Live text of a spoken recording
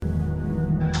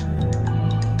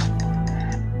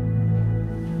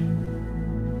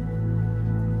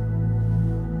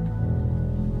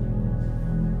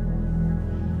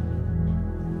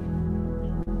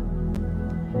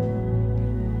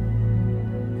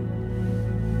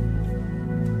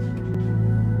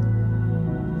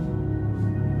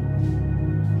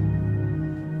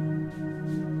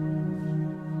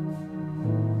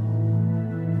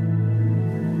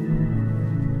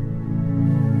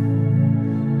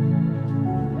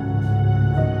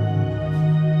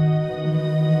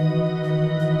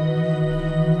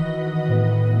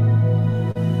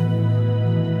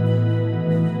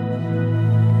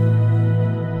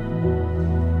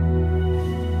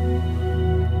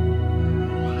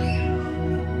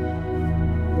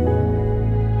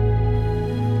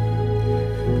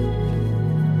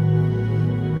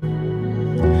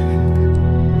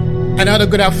Another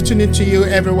good afternoon to you,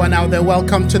 everyone out there.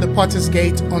 Welcome to the Potter's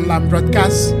Gate online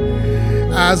broadcast.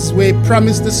 As we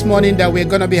promised this morning that we're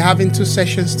going to be having two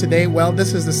sessions today. Well,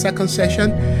 this is the second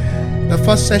session. The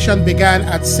first session began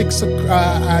at a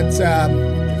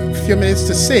few minutes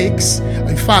to 6.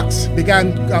 In fact,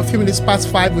 began a few minutes past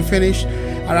 5. We finished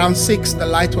around 6. The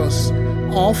light was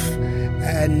off.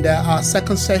 And our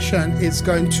second session is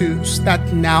going to start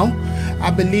now.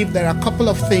 I believe there are a couple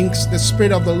of things the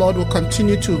Spirit of the Lord will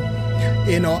continue to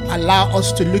allow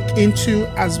us to look into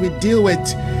as we deal with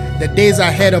the days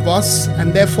ahead of us.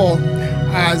 And therefore,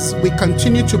 as we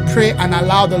continue to pray and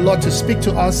allow the Lord to speak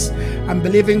to us, I'm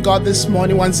believing God this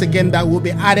morning once again that will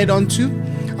be added onto.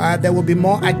 There will be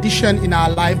more addition in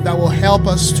our life that will help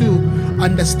us to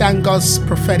understand God's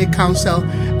prophetic counsel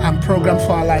and program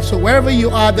for our life. So wherever you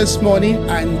are this morning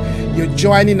and you're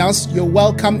joining us, you're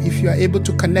welcome. If you're able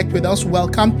to connect with us,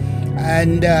 welcome.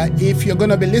 And if you're going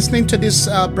to be listening to this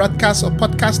broadcast or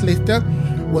podcast later,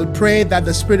 we'll pray that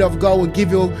the Spirit of God will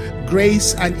give you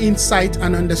grace and insight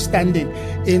and understanding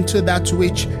into that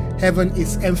which heaven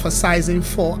is emphasizing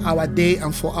for our day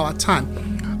and for our time.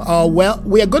 Well,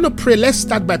 we are going to pray. Let's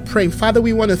start by praying. Father,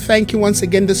 we want to thank you once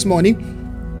again this morning.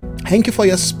 Thank you for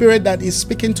your Spirit that is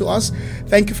speaking to us.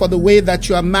 Thank you for the way that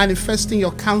you are manifesting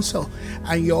your counsel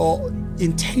and your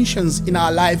intentions in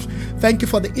our life. Thank you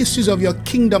for the issues of your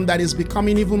kingdom that is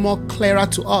becoming even more clearer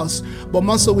to us. But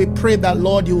also we pray that,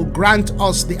 Lord, you will grant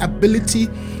us the ability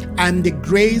and the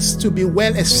grace to be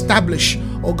well established,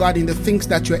 oh God, in the things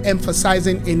that you're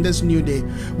emphasizing in this new day.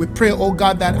 We pray, oh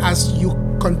God, that as you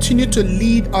continue to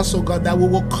lead us, oh God, that we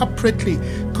will corporately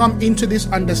come into this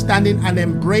understanding and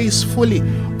embrace fully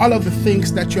all of the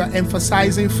things that you are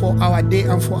emphasizing for our day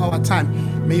and for our time.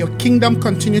 May your kingdom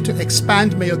continue to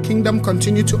expand. May your kingdom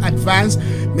continue to advance.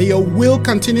 May your will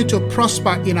continue to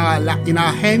prosper in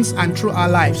our hands and through our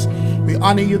lives. We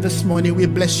honor you this morning. We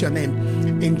bless your name.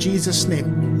 In Jesus'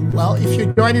 name. Well, if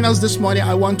you're joining us this morning,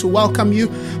 I want to welcome you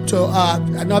to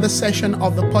another session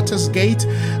of the Potter's Gate.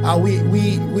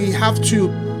 We have to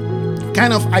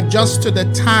kind of adjust to the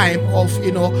time of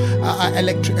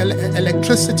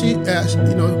electricity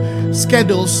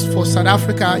schedules for South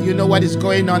Africa. You know what is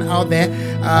going on out there.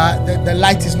 The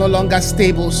light is no longer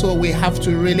stable, so we have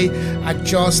to really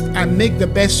adjust and make the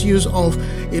best use of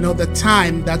the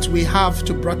time that we have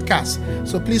to broadcast.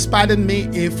 So please pardon me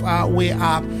if we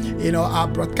are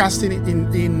broadcasting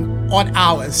in odd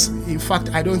hours. In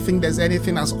fact, I don't think there's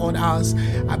anything as odd hours.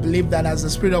 I believe that as the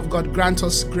Spirit of God grants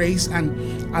us grace and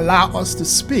allow us to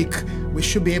speak, we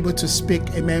should be able to speak,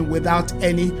 amen, without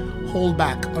any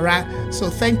holdback. All right. So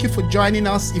thank you for joining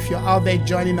us. If you're out there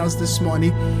joining us this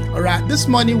morning, all right. This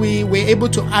morning we were able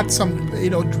to add some,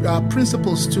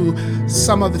 principles to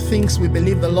some of the things we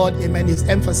believe the Lord, amen, is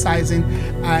emphasizing,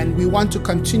 and we want to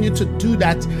continue to do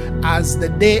that as the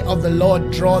day of the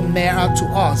Lord draw nearer to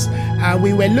us.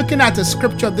 We were looking at a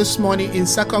scripture this morning in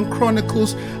 2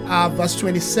 Chronicles, verse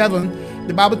 27.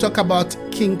 The Bible talk about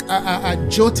King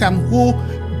Jotham, who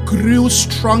grew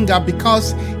stronger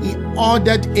because he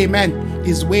ordered, amen,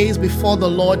 his ways before the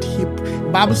Lord. The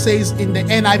Bible says in the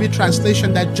NIV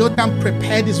translation that Jotham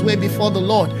prepared his way before the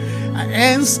Lord.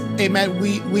 Hence, amen,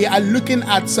 we are looking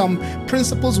at some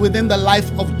principles within the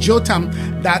life of Jotham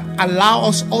that allow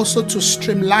us also to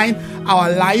streamline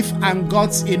our life and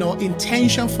God's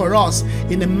intention for us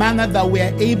in a manner that we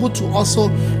are able to also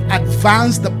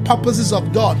advance the purposes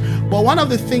of God. But one of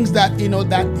the things that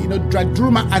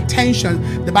drew my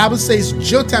attention, the Bible says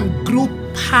Jotham grew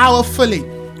powerfully,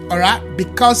 all right,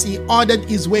 because he ordered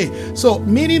his way. So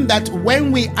meaning that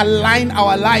when we align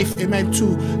our life, amen,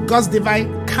 to God's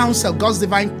divine counsel, God's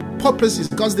divine purposes,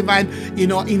 God's divine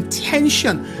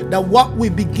intention, that what we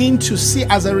begin to see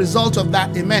as a result of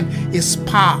that, amen, is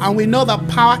power. And we know that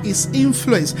power is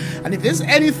influence. And if there's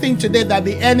anything today that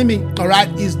the enemy, all right,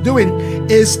 is doing,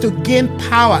 is to gain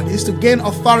power, is to gain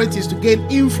authority, is to gain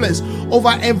influence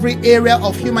over every area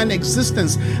of human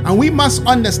existence. And we must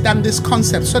understand this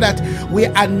concept so that we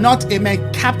are not,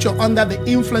 amen, captured under the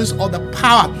influence or the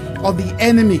power of the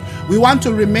enemy. We want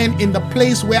to remain in the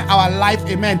place where our life,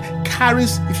 amen,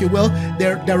 carries, if you will,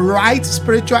 the right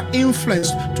spiritual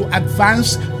influence to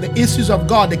advance the issues of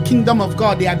God, the kingdom of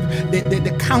God,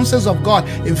 the counsels of God.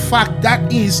 In fact,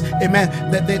 that is, amen,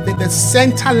 the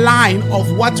center line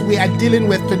of what we are dealing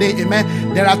with today,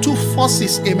 amen. There are two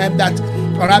forces, amen, that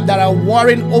are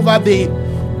warring over the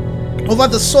over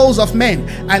the souls of men.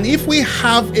 And if we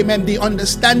have, amen, the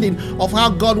understanding of how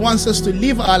God wants us to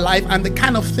live our life and the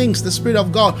kind of things the Spirit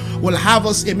of God will have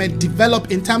us, amen,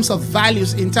 develop in terms of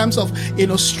values, in terms of,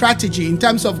 strategy, in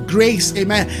terms of grace,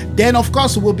 amen, then of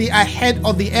course we'll be ahead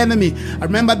of the enemy. I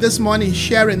remember this morning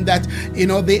sharing that,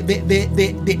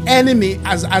 the enemy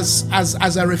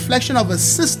as a reflection of a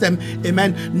system,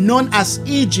 amen, known as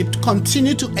Egypt,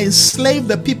 continued to enslave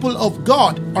the people of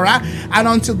God, all right, and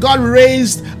until God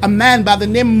raised a man by the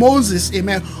name Moses,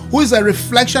 amen, who is a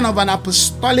reflection of an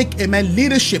apostolic, amen,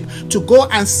 leadership to go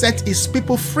and set his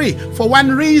people free for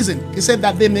one reason. He said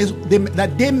that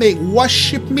they may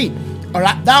worship me. All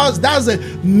right, that was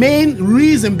the main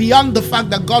reason, beyond the fact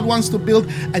that God wants to build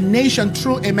a nation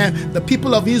through, amen, the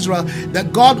people of Israel,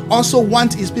 that God also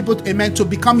wants his people, amen, to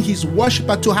become his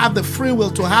worshiper, to have the free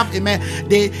will, to have, amen,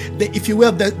 if you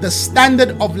will, the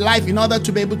standard of life in order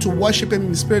to be able to worship him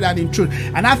in spirit and in truth.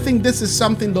 And I think this is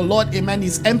something the Lord, amen,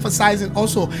 is emphasizing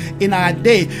also in our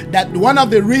day, that one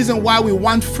of the reasons why we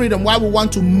want freedom, why we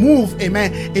want to move,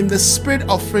 amen, in the spirit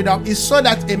of freedom, is so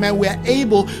that, amen, we are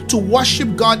able to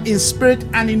worship God in spirit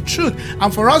and in truth.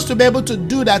 And for us to be able to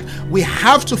do that, we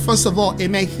have to, first of all,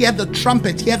 amen, hear the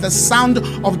trumpet, hear the sound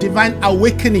of divine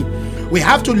awakening. We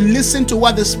have to listen to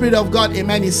what the Spirit of God,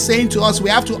 amen, is saying to us. We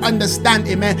have to understand,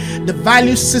 amen, the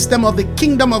value system of the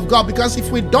kingdom of God, because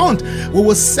if we don't, we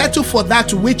will settle for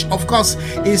that which, of course,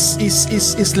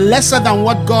 is lesser than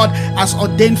what God has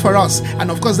ordained for us. And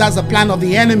of course, that's the plan of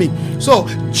the enemy. So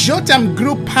Jotham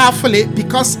grew powerfully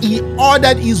because he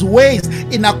ordered his ways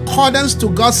in accordance to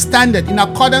God's standard, in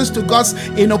accordance to God's,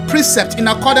 precept, in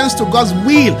accordance to God's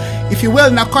will, if you will,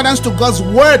 in accordance to God's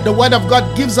word. The word of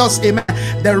God gives us, amen,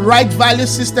 the right value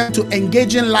system to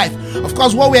engage in life. Of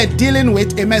course, what we are dealing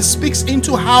with, amen, speaks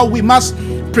into how we must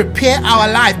prepare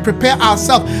our life, prepare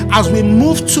ourselves as we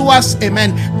move towards,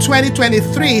 amen,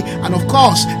 2023, and of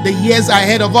course the years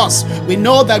ahead of us. We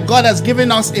know that God has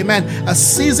given us, amen, a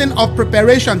season of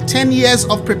preparation, 10 years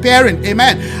of preparing,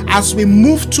 amen, as we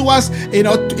move towards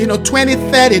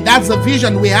 2030. That's the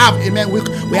vision we have, amen.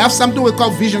 We have something we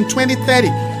call Vision 2030.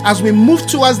 As we move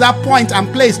towards that point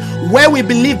and place where we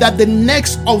believe that the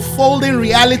next unfolding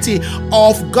reality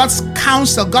of God's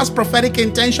counsel, God's prophetic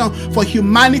intention for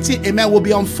humanity, amen, will be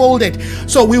unfolded.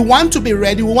 So we want to be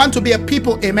ready. We want to be a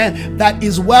people, amen, that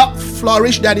is well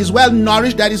flourished, that is well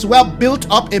nourished, that is well built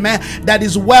up, amen, that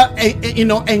is well,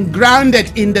 and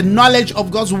grounded in the knowledge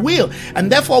of God's will.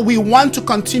 And therefore we want to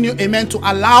continue, amen, to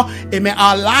allow, amen,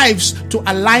 our lives to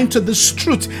align to this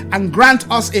truth and grant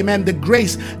us, amen, the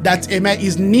grace that, amen,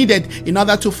 is needed in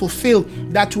order to fulfill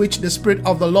that which the Spirit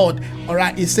of the Lord, all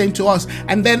right, is saying to us.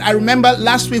 And then I remember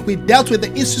last week we dealt with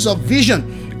the issues of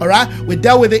vision. All right, we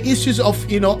dealt with the issues of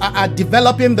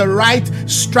developing the right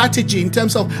strategy in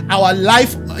terms of our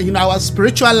life, our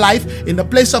spiritual life, in the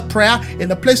place of prayer, in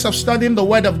the place of studying the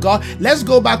Word of God. Let's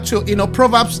go back to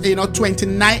Proverbs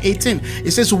 29:18.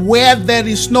 It says, "Where there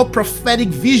is no prophetic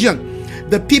vision,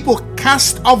 the people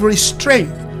cast off restraint."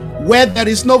 Where there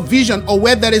is no vision, or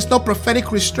where there is no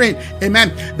prophetic restraint,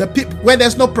 amen, where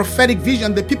there's no prophetic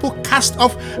vision, the people cast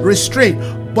off restraint.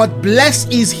 But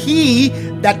blessed is he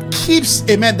that keeps,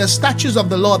 amen, the statutes of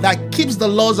the Lord, that keeps the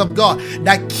laws of God,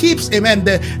 that keeps, amen,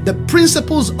 the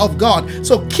principles of God.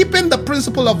 So keeping the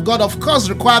principle of God, of course,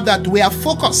 requires that we are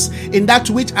focused in that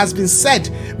which has been said.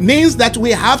 Means that we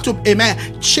have to, amen,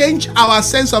 change our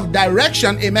sense of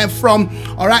direction, amen, from,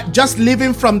 all right, just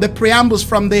living from the preambles,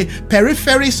 from the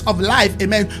peripheries of life,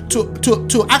 amen,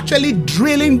 to actually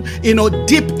drilling,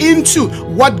 deep into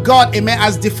what God, amen,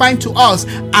 has defined to us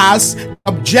as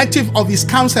objective of his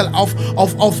counsel,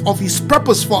 of his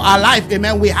purpose for our life,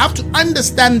 amen. We have to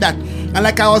understand that. And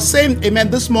like I was saying,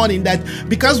 amen, this morning, that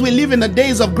because we live in the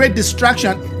days of great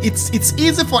distraction, it's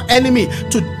easy for the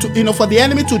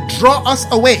enemy to draw us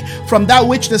away from that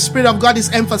which the Spirit of God is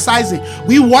emphasizing.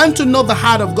 We want to know the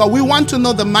heart of God. We want to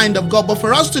know the mind of God. But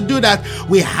for us to do that,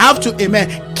 we have to,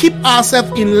 amen, keep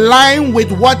ourselves in line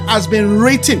with what has been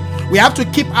written. We have to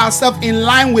keep ourselves in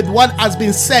line with what has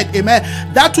been said, amen.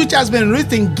 That which has been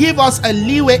written give us a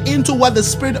leeway into what the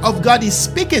Spirit of God is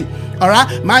speaking. All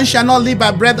right, man shall not live by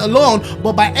bread alone,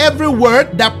 but by every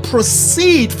word that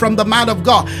proceed from the mouth of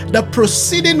God. The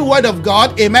proceeding word of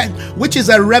God, amen, which is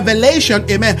a revelation,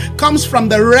 amen, comes from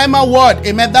the Rhema word,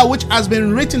 amen, that which has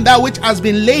been written, that which has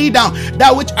been laid down,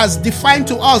 that which has defined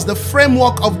to us the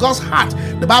framework of God's heart.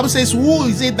 The Bible says, who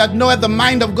is it that knoweth the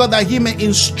mind of God, that he may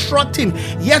instruct him?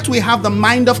 Yet we have the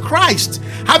mind of Christ.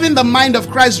 Having the mind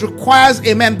of Christ requires,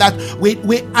 amen, that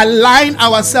we align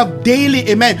ourselves daily,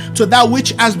 amen, to that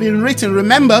which has been written.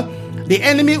 Remember, The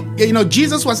enemy,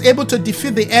 Jesus was able to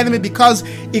defeat the enemy because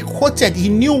he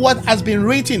knew what has been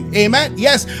written. Amen.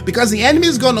 Yes, because the enemy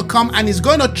is going to come and is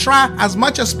going to try as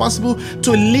much as possible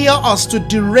to lure us, to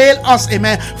derail us,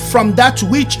 amen, from that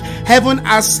which heaven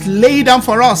has laid down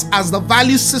for us as the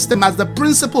value system, as the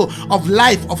principle of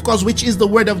life, of course, which is the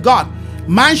word of God.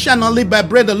 Man shall not live by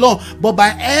bread alone, but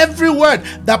by every word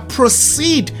that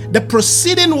the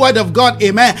proceeding word of God,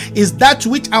 amen, is that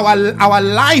which our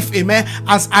life, amen,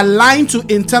 has aligned to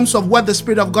in terms of what the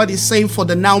Spirit of God is saying for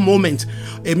the now moment.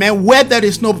 Amen. Where there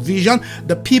is no vision,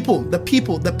 the people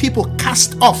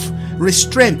cast off,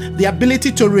 restraint, the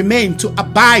ability to remain, to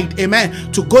abide,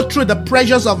 amen, to go through the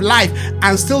pressures of life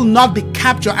and still not be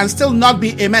captured, and still not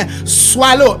be, amen,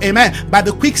 swallowed, amen, by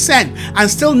the quicksand, and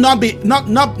still not be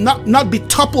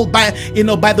toppled by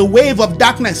the wave of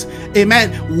darkness.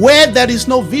 Amen. Where there is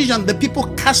no vision, the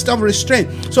people cast off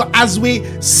restraint. So as we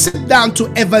sit down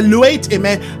to evaluate,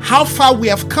 amen, how far we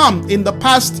have come in the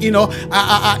past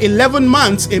 11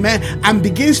 months, amen, and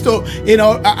begins to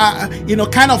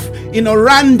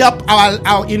round up our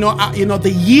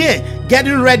the year,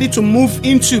 getting ready to move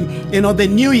into the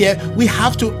new year, we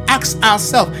have to ask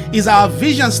ourselves, is our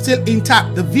vision still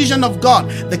intact? The vision of God,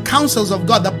 the counsels of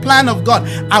God, the plan of God,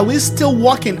 are we still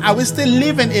walking? Are we still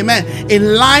living, amen,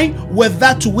 in line with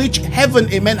that to which heaven,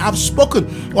 amen, have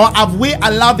spoken? Or have we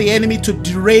allowed the enemy to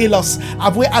derail us?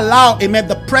 Have we allowed, amen,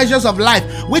 the pressures of life,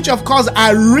 which of course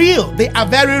are real, they are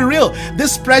very real,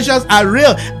 these pressures are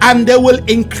real and they will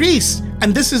increase.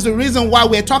 And this is the reason why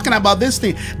we're talking about this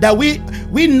thing, that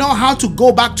we know how to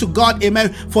go back to God,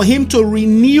 amen, for him to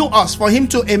renew us, for him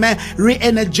to, amen,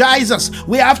 re-energize us.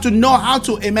 We have to know how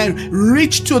to, amen,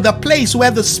 reach to the place where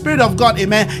the Spirit of God,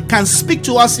 amen, can speak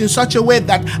to us in such a way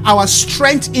that our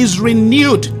strength is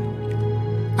renewed.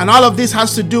 And all of this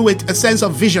has to do with a sense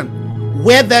of vision.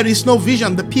 Where there is no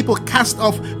vision, the people cast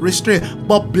off restraint.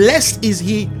 But blessed is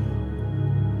he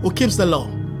who keeps the law.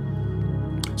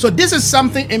 So this is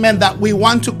something, amen, that we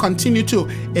want to continue to,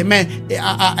 amen,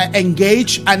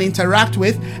 engage and interact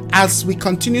with as we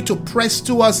continue to press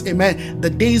towards, amen, the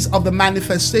days of the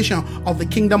manifestation of the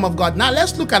kingdom of God. Now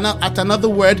let's look at another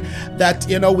word that,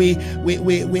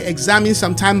 we examined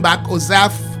some time back, Hosea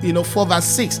 4 verse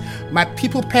 6. My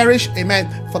people perish, amen,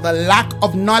 for the lack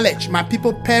of knowledge. My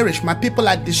people perish. My people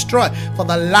are destroyed for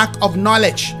the lack of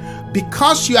knowledge.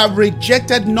 Because you have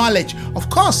rejected knowledge. Of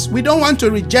course, we don't want to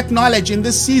reject knowledge in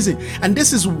this season. And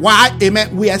this is why,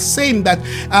 amen, we are saying that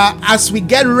as we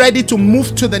get ready to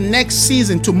move to the next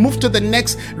season, to move to the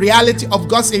next reality of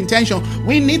God's intention,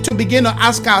 we need to begin to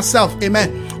ask ourselves, amen,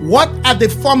 what are the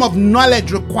form of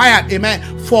knowledge required,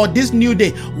 amen, for this new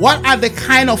day? What are the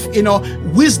kind of,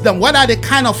 wisdom? What are the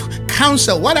kind of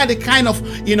counsel? What are the kind of,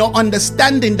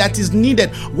 understanding that is needed?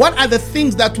 What are the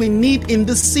things that we need in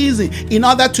this season in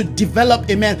order to develop,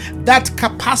 amen, that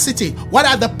capacity? What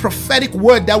are the prophetic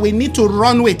word that we need to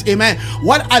run with, amen?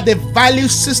 What are the value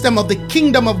system of the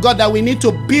kingdom of God that we need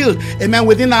to build, amen,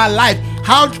 within our life?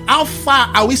 How far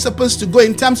are we supposed to go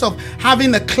in terms of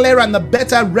having a clearer and a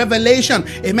better revelation,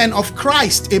 amen, of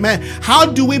Christ, amen? How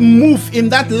do we move in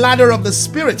that ladder of the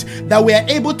Spirit that we are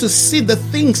able to see the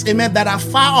things, amen, that are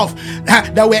far off,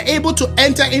 that we are able to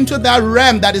enter into that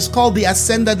realm that is called the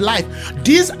ascended life?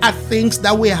 These are things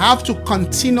that we have to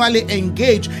continually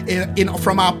engage in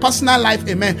from our personal life,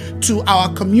 amen, to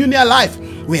our communal life.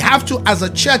 We have to, as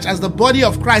a church, as the body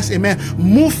of Christ, amen,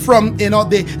 move from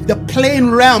the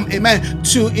plain realm, amen,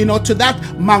 to to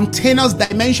that mountainous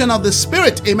dimension of the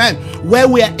Spirit, amen, where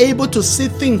we are able to see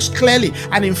things clearly.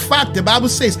 And in fact, the Bible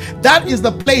says that is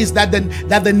the place that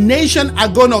the nation are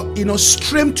gonna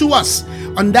stream to us.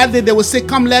 On that day they will say,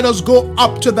 come, let us go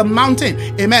up to the mountain,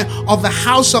 amen, of the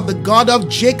house of the God of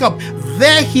Jacob.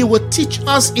 There he will teach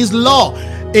us his law.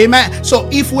 Amen. So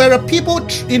if we're a people,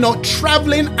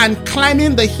 traveling and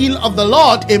climbing the hill of the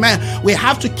Lord, amen, we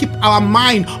have to keep our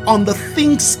mind on the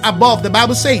things above. The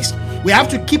Bible says we have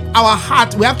to keep our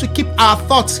heart, we have to keep our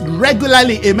thoughts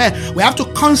regularly, amen. We have to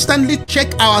constantly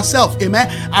check ourselves, amen.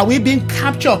 Are we being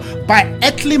captured by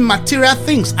earthly material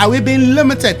things? Are we being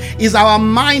limited? Is our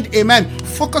mind, amen,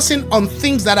 focusing on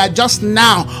things that are just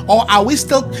now? Or are we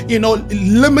still,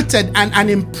 limited and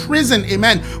imprisoned,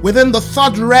 amen, within the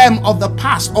third realm of the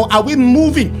past? Or are we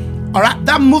moving? All right,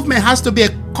 that movement has to be a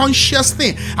conscious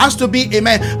thing, has to be,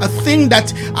 amen, a thing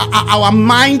that our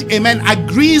mind, amen,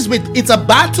 agrees with. It's a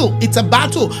battle.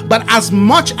 But as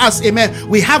much as, amen,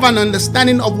 we have an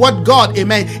understanding of what God,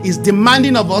 amen, is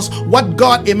demanding of us, what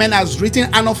God, amen, has written,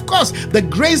 and of course the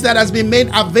grace that has been made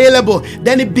available,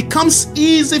 then it becomes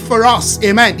easy for us,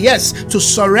 amen, yes, to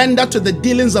surrender to the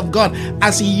dealings of God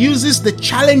as He uses the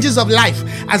challenges of life,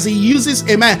 as He uses,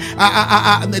 amen,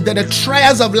 the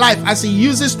trials of life, as He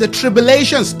uses the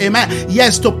tribulations, amen,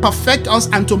 yes, to perfect us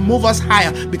and to move us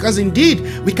higher. Because indeed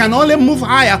we can only move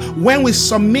higher when we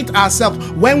submit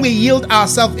ourselves, when we yield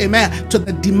ourselves, amen, to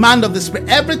the demand of the Spirit.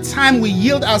 Every time we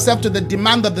yield ourselves to the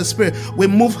demand of the Spirit, we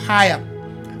move higher.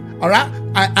 All right,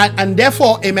 and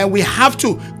therefore, amen, we have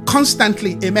to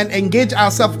constantly, amen, engage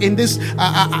ourselves in this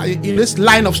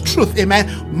line of truth,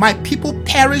 amen. My people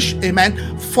perish,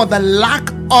 amen, for the lack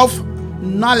of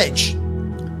knowledge.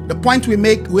 The point we've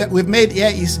made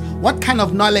here is, what kind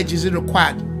of knowledge is it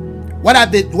required? What are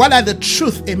the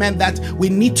truth, amen, that we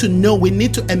need to know, we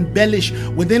need to embellish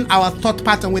within our thought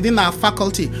pattern, within our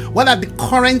faculty? What are the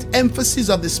current emphasis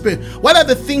of the Spirit? What are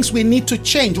the things we need to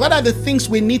change? What are the things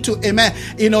we need to, amen,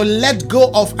 let go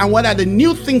of? And what are the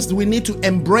new things we need to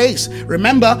embrace?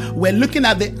 Remember, we're looking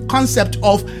at the concept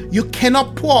of you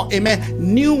cannot pour, amen,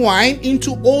 new wine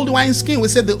into old wineskin. We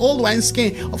said the old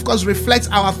wineskin, of course, reflects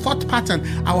our thought pattern,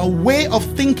 our way of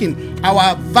thinking,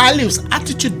 our values,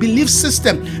 attitude, belief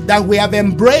system that we have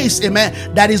embraced,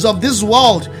 amen, that is of this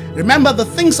world. Remember, the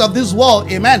things of this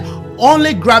world, amen,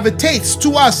 only gravitates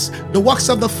to us, the works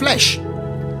of the flesh.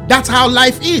 That's how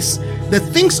life is. The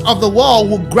things of the world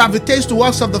will gravitate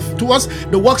towards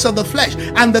the works of the flesh,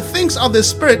 and the things of the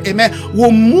Spirit, amen,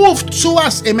 will move to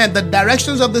us, amen, the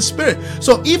directions of the Spirit.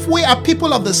 So if we are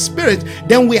people of the Spirit,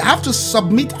 then we have to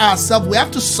submit ourselves, we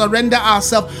have to surrender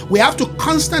ourselves, we have to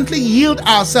constantly yield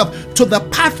ourselves to the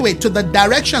pathway, to the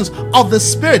directions of the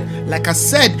Spirit. Like I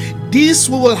said, this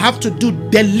we will have to do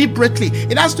deliberately.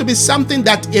 It has to be something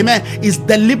that, amen, is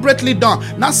deliberately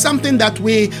done, not something that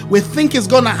we think is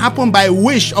going to happen by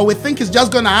wish, or we think it's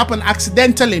just going to happen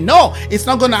accidentally. No, it's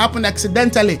not going to happen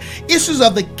accidentally. Issues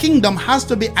of the kingdom has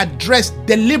to be addressed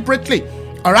deliberately.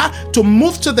 All right, to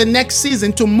move to the next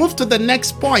season, to move to the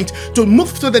next point, to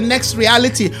move to the next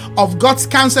reality of God's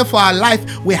counsel for our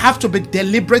life, we have to be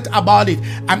deliberate about it.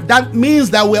 And that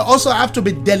means that we also have to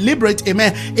be deliberate,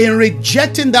 amen, in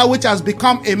rejecting that which has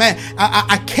become, amen,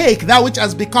 a cake, that which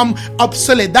has become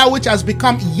obsolete, that which has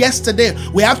become yesterday.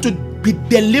 We have to be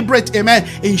deliberate, amen,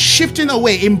 in shifting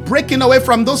away, in breaking away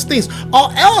from those things,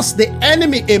 or else the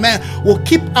enemy, amen, will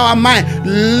keep our mind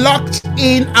locked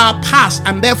in our past,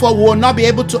 and therefore we will not be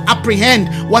able to apprehend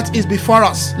what is before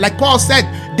us. Like Paul said,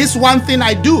 this one thing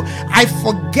I do, I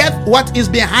forget what is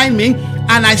behind me,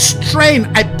 and I strain,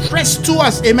 I press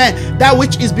towards, amen, that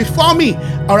which is before me.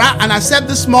 All right, and I said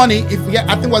this morning,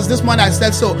 I think it was this morning I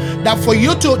said so, that for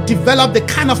you to develop the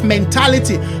kind of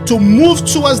mentality to move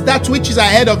towards that which is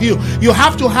ahead of you, you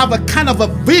have to have a kind of a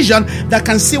vision that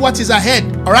can see what is ahead.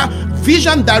 All right,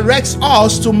 vision directs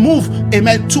us to move,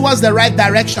 amen, towards the right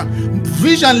direction.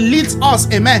 Vision leads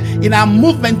us, amen, in our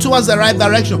movement towards the right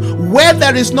direction. Where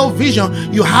there is no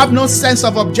vision, you have no sense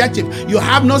of objective, you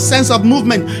have no sense of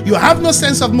movement, you have no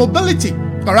sense of mobility.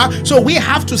 All right, so we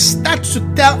have to start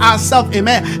to tell ourselves,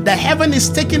 amen, that heaven is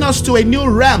taking us to a new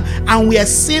realm, and we are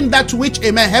seeing that which,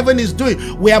 amen, heaven is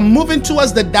doing. We are moving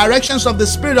towards the directions of the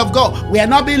Spirit of God. We are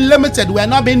not being limited, we are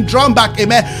not being drawn back,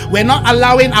 amen. We're not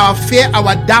allowing our fear,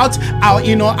 our doubt,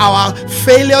 our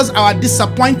failures, our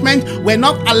disappointment. We're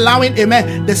not allowing,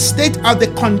 amen, the state of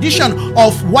the condition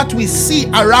of what we see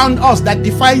around us that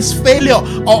defines failure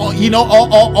or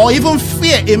even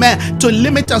fear, amen, to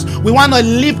limit us. We want to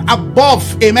live above,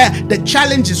 amen, the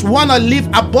challenges. We want to live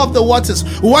above the waters.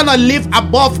 We want to live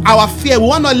above our fear. We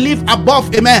want to live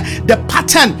above, amen, the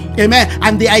pattern, amen,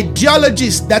 and the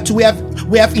ideologies that we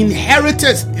have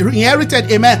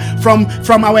inherited, amen,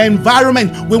 from our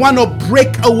environment. We want to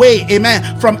break away,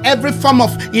 amen, from every form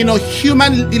of,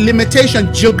 human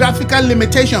limitation, geographical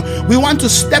limitation. We want to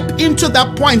step into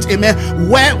that point, amen,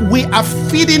 where we are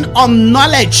feeding on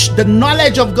knowledge, the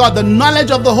knowledge of God, the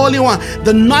knowledge of the Holy One,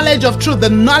 the knowledge of truth, the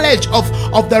knowledge of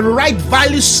the right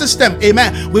value system,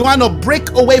 amen. We want to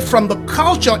break away from the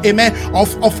culture, amen,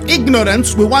 of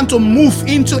ignorance. We want to move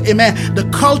into, amen, the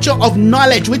culture of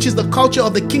knowledge, which is the culture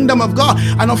of the kingdom of God.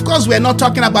 And of course, we are not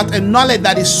talking about a knowledge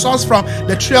that is sourced from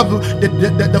the tree of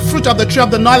the fruit of the tree of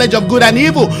the knowledge of good and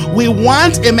evil. We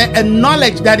want, amen, a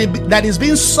knowledge that is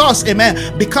being sourced,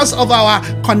 amen, because of our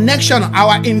connection,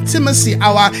 our intimacy,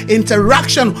 our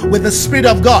interaction with the Spirit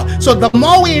of God. So the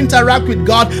more we interact with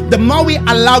God, the more we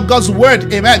allow God's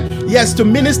word, amen, yes, to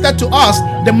minister to us,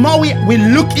 the more we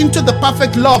look into the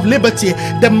perfect law of liberty,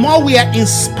 the more we are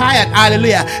inspired,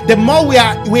 hallelujah, the more we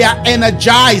are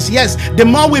energized, yes, the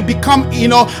more we become,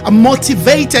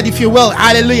 motivated, if you will,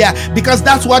 hallelujah, because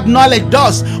that's what knowledge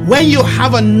does. When you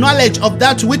have a knowledge of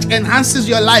that which enhances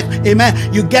your life,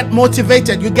 amen, you get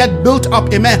motivated, you get built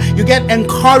up, amen, you get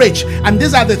encouraged, and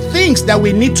these are the things that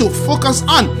we need to focus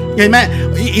on, amen,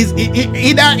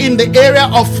 either in the area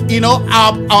of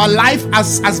our life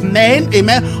as men,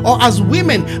 amen, or as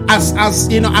women,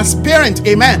 as parents,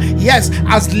 amen, yes,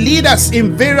 as leaders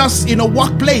in various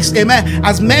workplace, amen,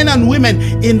 as men and women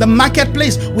in the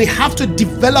marketplace. We have to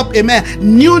develop, amen,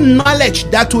 new knowledge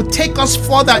that will take us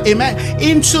further, amen,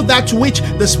 into that which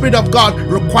the Spirit of God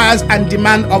requires and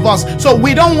demand of us. So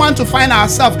we don't want to find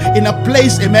ourselves in a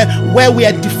place, amen, where we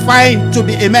are defined to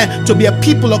be, amen, to be a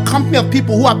people, a company of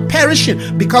people who are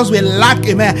perishing because we lack,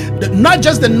 amen, not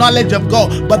just the knowledge of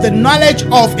God, but the knowledge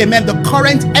of, amen, the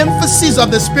current emphasis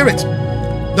of the Spirit,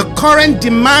 the current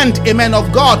demand, amen,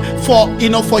 of God for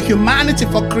humanity,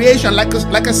 for creation. Like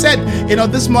I said,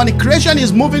 this morning, creation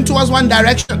is moving towards one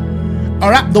direction. All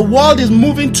right, the world is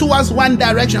moving towards one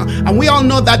direction, and we all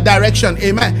know that direction,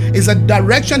 amen, is a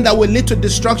direction that will lead to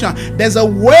destruction. There's a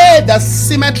way that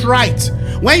seemeth right.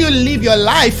 When you live your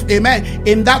life, amen,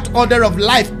 in that order of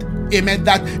life, amen,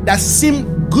 that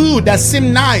seem good, that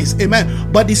seem nice,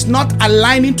 amen, but it's not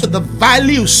aligning to the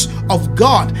values of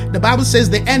God. The Bible says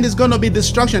the end is going to be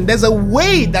destruction. There's a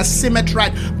way that seemeth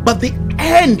right, but the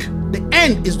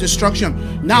end is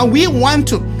destruction. Now we want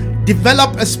to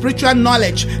develop a spiritual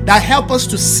knowledge that help us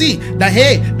to see that,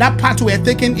 hey, that path we're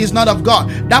taking is not of God.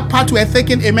 That path we're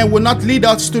taking, amen, will not lead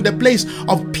us to the place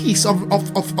of peace,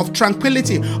 of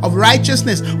tranquility, of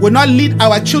righteousness. Will not lead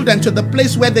our children to the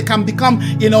place where they can become,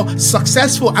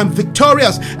 successful and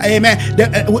victorious. Amen.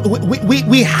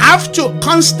 We have to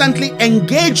constantly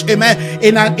engage, amen,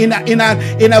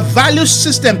 in a value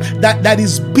system that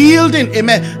is building,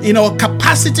 amen,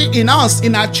 capacity in us,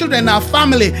 in our children, in our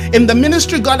family, in the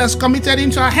ministry God has committed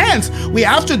into our hands. We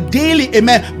have to daily,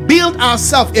 amen, build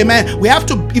ourselves, amen. We have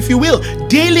to, if you will,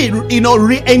 daily,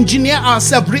 re-engineer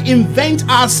ourselves, reinvent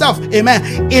ourselves,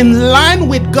 amen, in line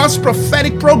with God's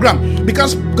prophetic program,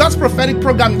 because God's prophetic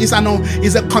program is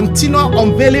a continual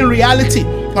unveiling reality.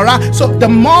 All right. So the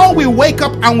more we wake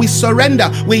up and we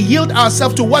surrender, we yield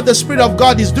ourselves to what the Spirit of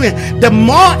God is doing, the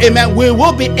more, amen, we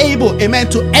will be able, amen,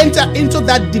 to enter into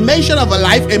that dimension of a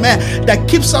life, amen, that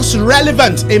keeps us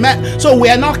relevant, amen. So we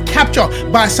are not captured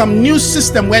by some new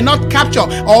system. We're not captured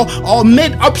or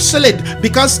made obsolete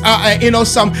because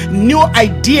some new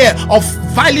idea of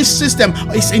value system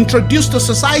is introduced to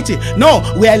society. No,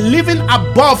 we are living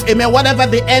above, amen, whatever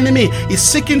the enemy is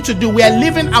seeking to do. We are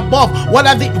living above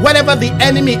whatever the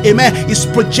enemy, amen, is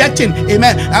projecting,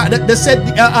 amen. They said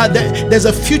there's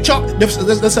a future,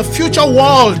 there's a future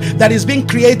world that is being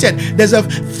created. There's a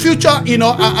future,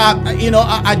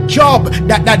 a job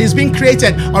that is being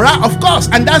created. All right, of course,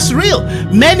 and that's real.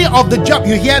 Many of the jobs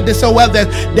you hear, they say, well,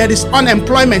 there is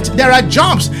unemployment. There are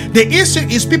jobs. The issue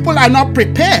is people are not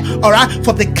prepared, all right,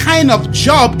 for the kind of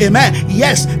job, amen,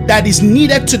 yes, that is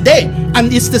needed today.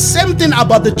 And it's the same thing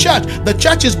about the church. The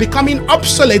church is becoming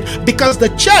obsolete because the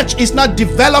church is not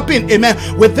developing, amen,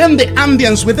 within the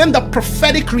ambience, within the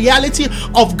prophetic reality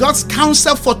of God's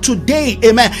counsel for today,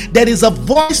 amen. There is a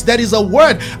voice, there is a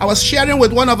word. I was sharing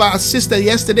with one of our sisters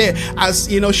yesterday, as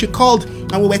she called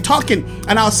and we were talking,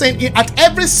 and I was saying, at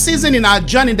every season in our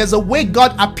journey, there's a way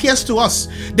God appears to us.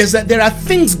 There are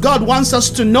things God wants us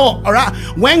to know, all right?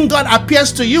 When God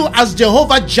appears to you as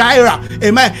Jehovah Jireh,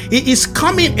 amen, He is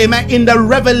coming, amen, in the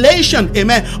revelation,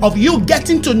 amen, of you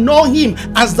getting to know Him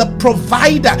as the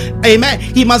provider, amen.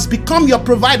 He must become your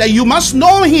provider. You must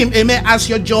know Him, amen, as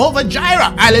your Jehovah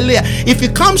Jireh, hallelujah. If He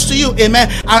comes to you, amen,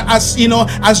 as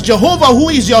Jehovah, who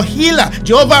is your healer,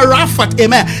 Jehovah Rapha,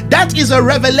 amen, that is a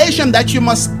revelation that you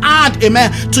must add,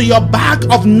 amen, to your bag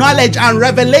of knowledge and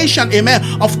revelation, amen,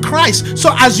 of Christ.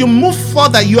 So as you move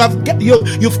further,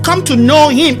 you've come to know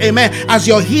Him, amen, as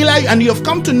your healer, and you've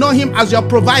come to know Him as your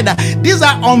provider. These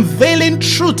are unveiling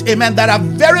truths, amen, that are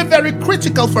very, very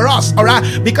critical for us, all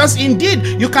right? Because indeed,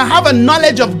 you can have a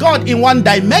knowledge of God in one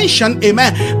dimension,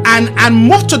 amen, and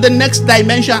move to the next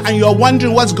dimension, and you're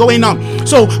wondering what's going on.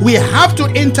 So we have to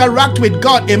interact with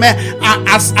God, amen,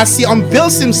 as He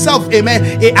unveils Himself,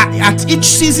 amen, each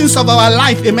seasons of our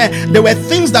life, amen, there were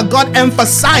things that God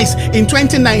emphasized in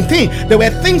 2019. There were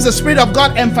things the Spirit of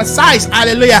God emphasized,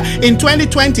 hallelujah, in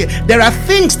 2020. There are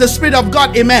things the Spirit of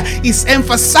God, amen, is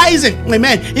emphasizing,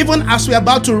 amen, even as we're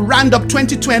about to round up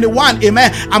 2021,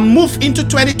 amen, and move into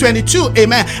 2022,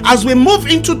 amen. As we move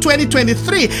into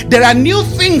 2023, there are new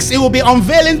things it will be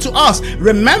unveiling to us.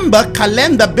 Remember,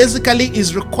 calendar basically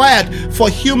is required for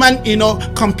human,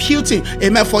 computing,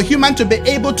 amen, for human to be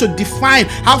able to define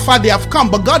how far they have come.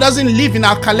 But God doesn't live in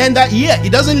our calendar year. He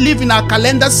doesn't live in our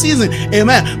calendar season,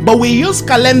 amen. But we use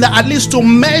calendar at least to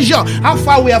measure how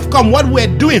far we have come, what we're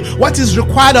doing, what is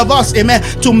required of us, amen,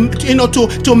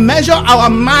 to measure our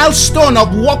milestone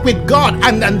of walk with God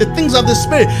and the things of the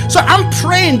Spirit. So I'm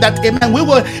praying that, amen, we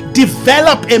will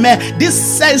develop, amen, this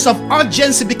sense of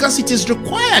urgency, because it is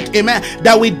required, amen,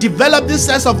 that we develop this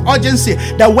sense of urgency,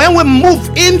 that when we move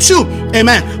into,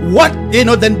 amen, what,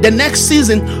 the next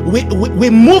season, we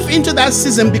move into that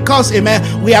season because,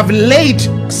 amen, we have laid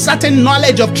certain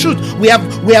knowledge of truth. We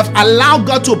have allowed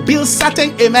God to build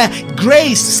certain, amen,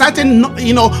 grace, certain,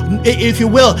 if you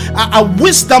will, a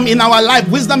wisdom in our life.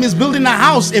 Wisdom is building a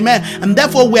house, amen, and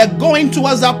therefore we are going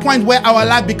towards that point where our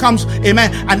life becomes,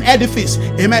 amen, an edifice,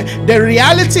 amen. The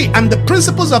reality and the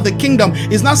principles of the kingdom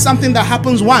is not something that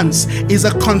happens once. It's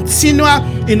a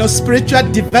continual,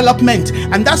 spiritual development,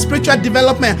 and that spiritual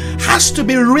development has to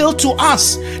be real to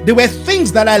us. There were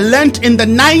things that I learned in the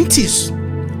 90s,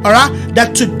 all right,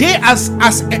 that today has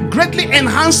greatly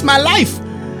enhanced my life.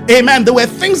 Amen. There were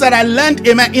things that I learned,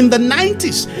 amen, in the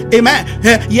 90s. Amen.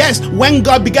 Yes, when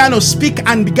God began to speak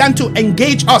and began to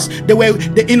engage us, there were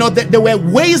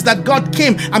ways that God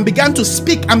came and began to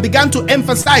speak and began to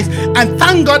emphasize. And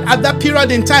thank God at that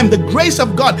period in time, the grace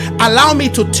of God allowed me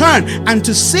to turn and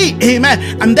to see,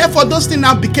 amen. And therefore those things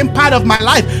now became part of my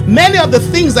life. Many of the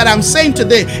things that I'm saying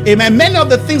today, amen, many of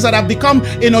the things that have become,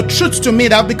 truth to me,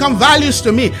 that have become values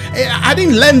to me, I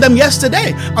didn't learn them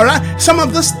yesterday. All right. Some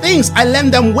of those things I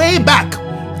learned them way back,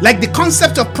 like the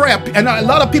concept of prayer. And a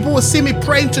lot of people will see me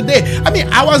praying today. I mean,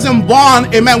 I wasn't born,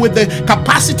 amen, with the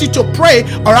capacity to pray.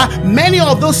 All right, many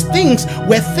of those things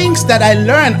were things that I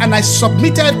learned and I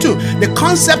submitted to. The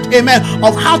concept, amen,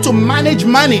 of how to manage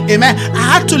money, amen, I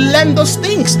had to learn those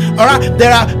things. All right,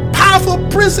 there are powerful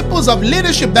principles of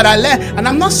leadership that I learned, and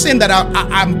I'm not saying that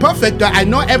I'm perfect, I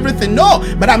know everything, no,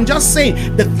 but I'm just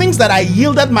saying the things that I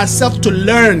yielded myself to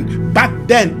learn back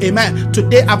then, amen,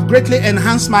 today I've greatly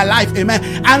enhanced my life, amen.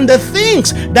 And the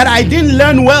things that I didn't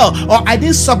learn well or I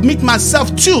didn't submit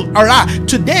myself to, all right,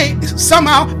 today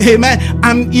somehow, amen,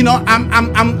 I'm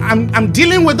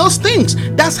dealing with those things.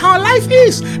 That's how life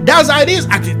is. That's how it is.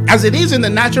 As it is in the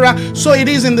natural, so it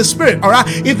is in the spirit, all right.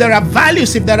 If there are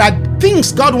values, if there are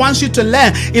things God wants you to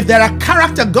learn, if there are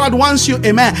character God wants you,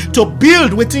 amen, to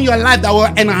build within your life that will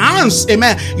enhance,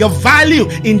 amen, your value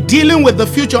in dealing with the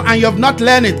future, and you have not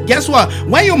learned it, guess what?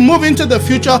 When you move into the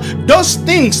future, those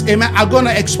things, amen, are going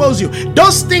to expose you.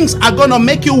 Those things are going to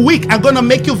make you weak, are going to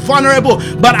make you vulnerable.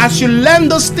 But as you learn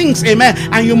those things, amen,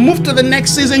 and you move to the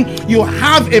next season, you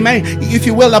have, amen, if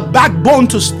you will, a backbone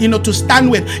to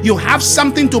stand with. You have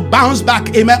something to bounce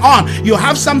back, amen, on. You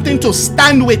have something to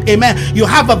stand with, amen. You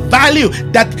have a value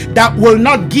that will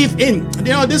not give in.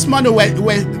 This morning we're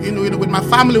with my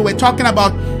family, we're talking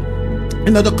about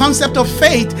the concept of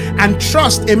faith and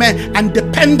trust, amen, and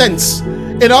dependence.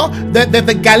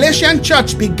 The Galatian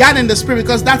church began in the spirit,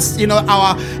 because that's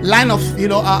our line of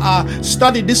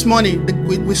study this morning.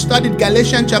 We studied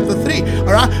Galatians chapter 3. All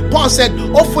right, Paul said,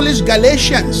 "Oh foolish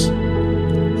Galatians,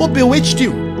 who bewitched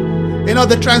you?"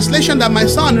 The translation that my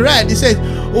son read, he said,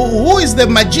 "Who is the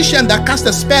magician that cast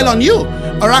a spell on you?"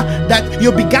 All right, that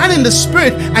you began in the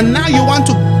spirit, and now you want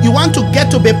to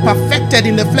get to be perfected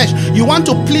in the flesh. You want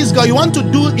to please God. You want to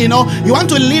do, you want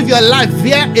to live your life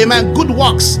via, amen, good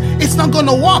works. It's not going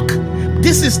to work.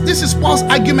 This is Paul's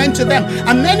argument to them.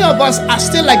 And many of us are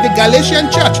still like the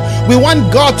Galatian church. We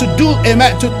want God to do,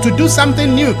 amen, to do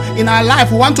something new in our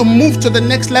life. We want to move to the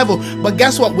next level. But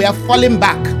guess what? We are falling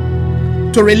back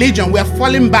to religion. We are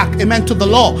falling back, amen, to the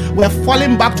law. We are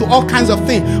falling back to all kinds of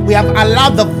things. We have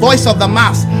allowed the voice of the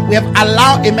mass. We have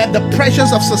allowed, amen, the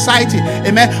pressures of society,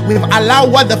 amen. We've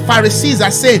allowed what the Pharisees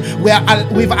are saying.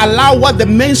 We've allowed what the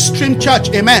mainstream church,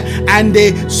 amen, and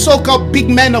the so-called big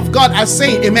men of God are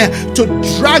saying, amen, to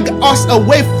drag us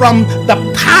away from the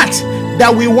path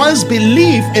that we once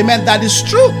believed, amen, that is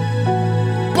true.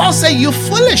 Paul said, "You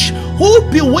foolish, who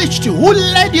bewitched you? Who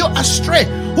led you astray?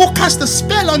 Who cast a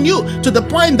spell on you to the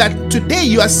point that today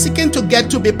you are seeking to get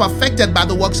to be perfected by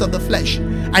the works of the flesh?"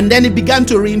 And then he began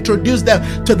to reintroduce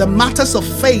them to the matters of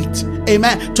faith,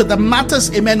 amen, to the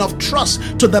matters, amen, of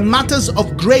trust, to the matters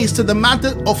of grace, to the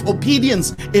matter of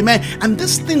obedience, amen. And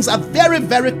these things are very,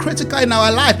 very critical in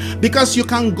our life, because you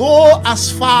can go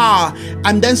as far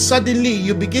and then suddenly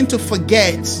you begin to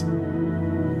forget,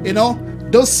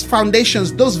 those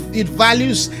foundations, those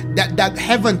values that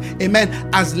heaven, amen,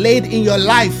 has laid in your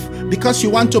life, because you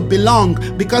want to belong,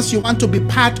 because you want to be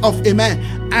part of, amen.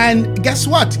 And guess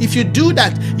what? If you do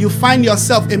that, you find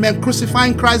yourself, amen,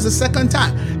 crucifying Christ the second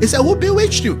time. He said, who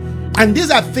bewitched you? And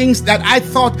these are things that I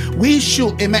thought we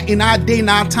should, amen, in our day, in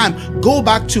our time, go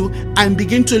back to and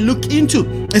begin to look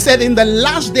into. He said, in the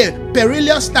last day,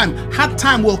 perilous time, hard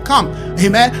time will come,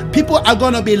 amen. People are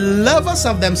going to be lovers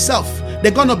of themselves.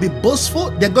 They're going to be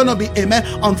boastful. They're going to be, amen,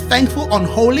 unthankful,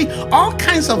 unholy. All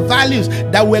kinds of values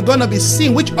that we're going to be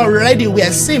seeing, which already we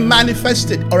are seeing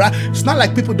manifested. All right. It's not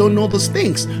like people don't know those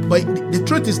things, but the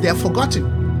truth is they're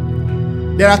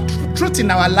forgotten. There are truths in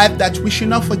our life that we should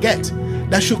not forget.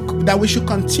 That we should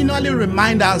continually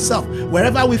remind ourselves.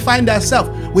 Wherever we find ourselves,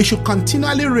 we should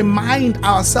continually remind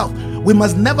ourselves. We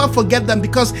must never forget them,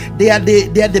 because they are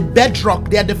the bedrock,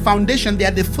 they are the foundation, they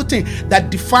are the footing that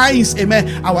defines,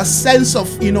 amen, our sense of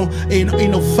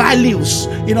values.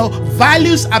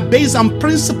 Values are based on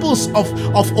principles of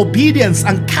obedience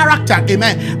and character,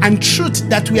 amen, and truth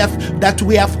that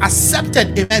we have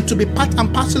accepted, amen, to be part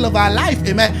and parcel of our life,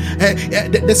 amen.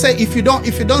 They say if you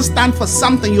don't stand for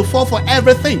something, you fall for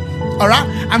everything. All right,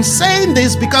 I'm saying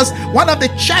this because one of the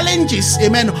challenges,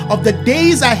 amen, of the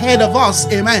days ahead of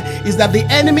us, amen, is that the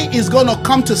enemy is going to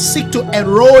come to seek to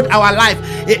erode our life,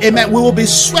 amen. We will be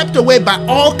swept away by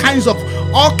all kinds of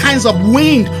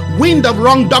wind of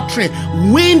wrong doctrine,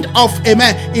 wind of,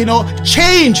 amen,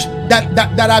 change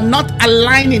that are not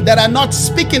aligning, that are not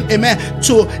speaking, amen,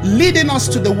 to leading us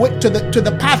to the way, to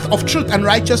the path of truth and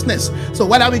righteousness. So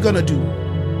what are we going to do?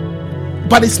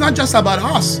 But it's not just about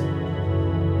us.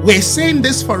 We're saying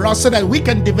this for us so that we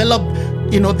can develop,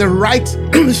 the right,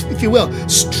 if you will,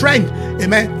 strength,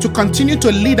 amen, to continue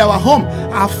to lead our home,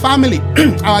 our family,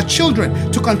 our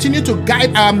children, to continue to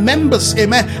guide our members,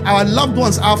 amen, our loved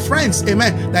ones, our friends,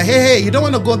 amen, that, hey, you don't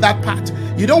want to go that path.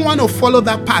 You don't want to follow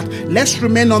that path. Let's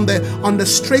remain on the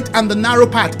straight and the narrow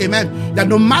path, amen. That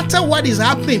no matter what is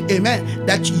happening, amen,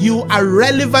 that you are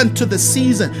relevant to the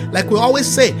season. Like we always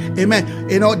say, amen,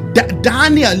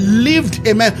 Daniel lived,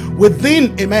 amen,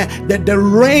 within, amen, the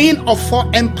reign of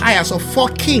 4 empires, of 4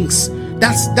 kings.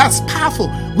 That's powerful.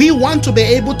 We want to be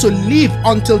able to live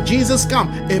until Jesus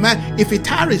comes, amen. If he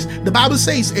tarries, the Bible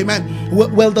says, amen,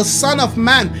 will the Son of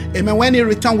Man, amen, when he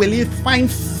returns, will he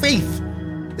find faith?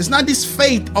 It's not this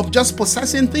faith of just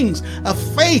possessing things, a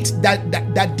faith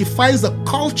that defines the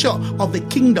culture of the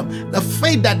kingdom, the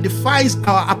faith that defines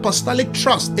our apostolic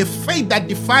trust, a faith that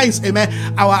defines, amen,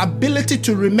 our ability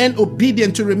to remain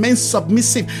obedient, to remain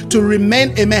submissive, to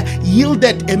remain, amen,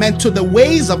 yielded, amen, to the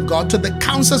ways of God, to the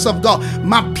counsels of God.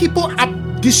 My people are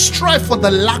destroyed for the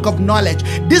lack of knowledge.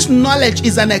 This knowledge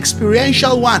is an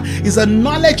experiential one, is a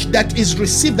knowledge that is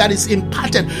received, that is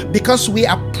imparted, because we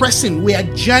are pressing, we are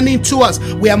journeying towards,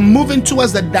 we are moving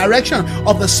towards the direction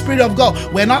of the Spirit of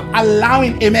God. We're not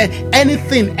allowing, amen,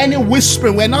 anything, any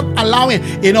whispering, we're not allowing,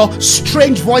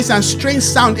 strange voice and strange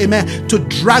sound, amen, to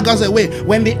drag us away.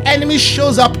 When the enemy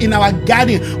shows up in our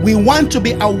garden, we want to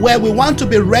be aware, we want to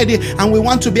be ready, and we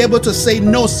want to be able to say,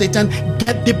 no, Satan,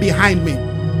 get thee behind me.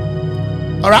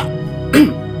 All right.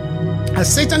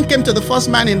 As Satan came to the first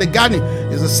man in the garden,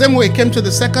 it's the same way he came to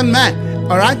the second man.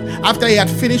 All right. After he had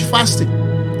finished fasting.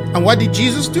 And what did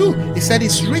Jesus do? He said,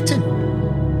 it's written.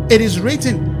 It is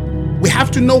written. We have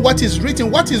to know what is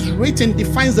written. What is written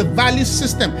defines the value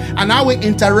system and how we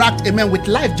interact, amen, with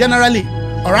life generally.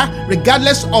 All right,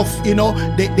 regardless of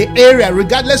the area,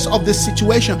 regardless of the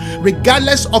situation,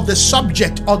 regardless of the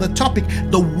subject or the topic,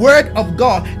 the Word of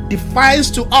God defines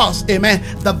to us, amen,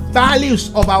 the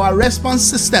values of our response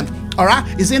system. All right,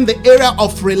 is in the area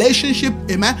of relationship,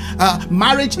 amen.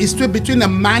 Marriage is still between a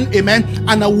man, amen,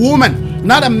 and a woman,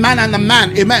 not a man and a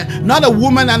man, amen. Not a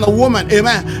woman and a woman,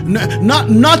 amen.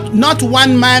 Not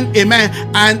one man, amen,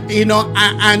 and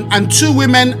and 2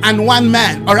 women and 1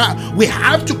 man. All right, we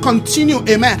have to continue,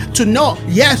 amen, to know.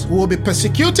 Yes, we will be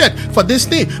persecuted for this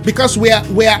thing because we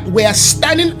are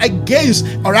standing against,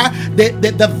 all right,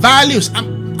 the values.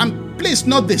 And please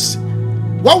note this: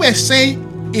 what we're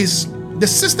saying is, the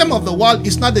system of the world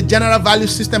is not the general value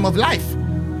system of life.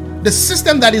 The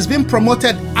system that is being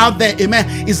promoted out there,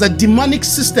 amen, is a demonic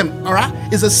system, all right?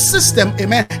 It's a system,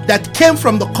 amen, that came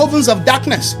from the covens of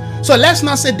darkness. So let's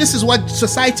not say this is what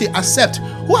society accepts.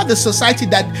 Who are the society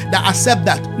that accept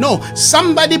that? No,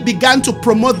 somebody began to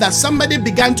promote that. Somebody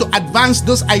began to advance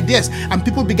those ideas, and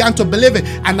people began to believe it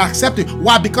and accept it.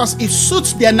 Why? Because it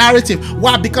suits their narrative.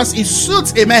 Why? Because it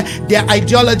suits, amen, their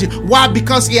ideology. Why?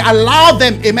 Because it allows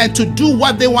them, amen, to do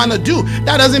what they want to do.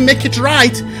 That doesn't make it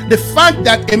right. The fact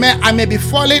that, amen, I may be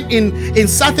falling in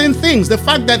certain things, the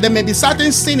fact that there may be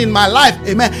certain sin in my life,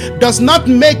 amen, does not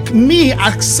make me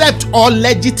accept or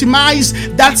legitimize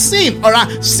that sin. All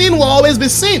right, sin will always be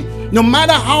sin. No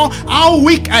matter how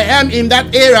weak I am in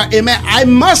that area, amen, I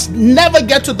must never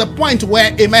get to the point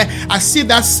where, amen, I see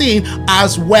that sin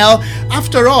as, well,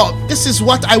 after all, this is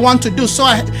what I want to do. So,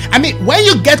 I mean, when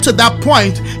you get to that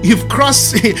point, you've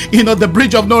crossed, the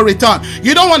bridge of no return.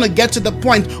 You don't want to get to the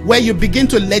point where you begin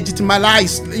to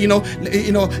legitimize,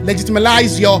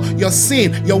 legitimize your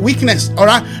sin, your weakness, all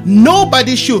right?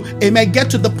 Nobody should, amen, get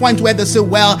to the point where they say,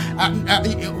 well,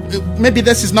 maybe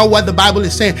this is not what the Bible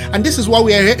is saying. And this is what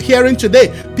we are hearing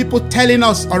today. People telling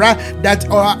us, all right, that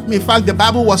in fact the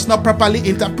Bible was not properly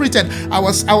interpreted. I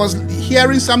was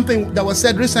hearing something that was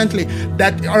said recently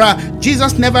that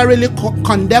Jesus never really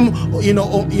condemned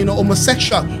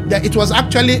homosexual. That it was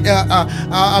actually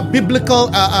a biblical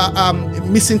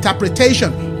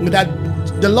misinterpretation. That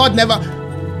the Lord never.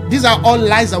 These are all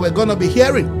lies that we're going to be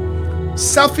hearing.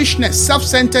 Selfishness,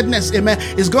 self-centeredness, amen,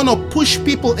 is going to push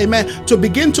people, amen, to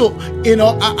begin to,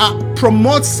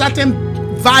 promote certain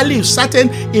values, certain,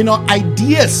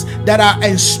 ideas that are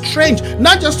estranged,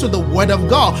 not just to the Word of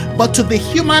God, but to the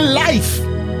human life.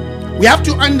 We have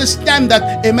to understand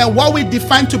that, amen, what we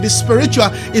define to be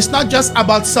spiritual is not just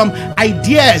about some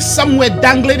ideas somewhere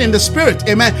dangling in the spirit,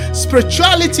 amen.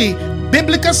 Spirituality,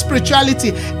 biblical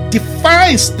spirituality,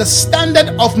 defines the standard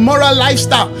of moral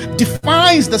lifestyle,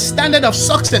 defines the standard of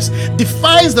success,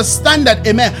 defines the standard,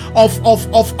 amen,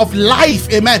 of life,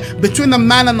 amen, between a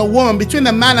man and a woman, between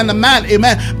a man and a man,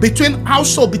 amen, between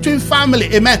household, between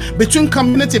family, amen, between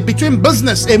community, between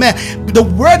business, amen. The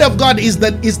Word of God is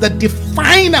the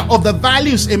definer of the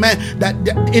values, amen,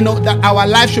 that our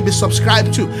life should be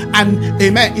subscribed to, and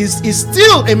amen, is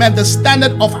still, amen, the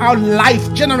standard of how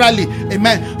life generally,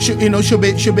 amen, should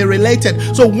be related.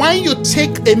 So when you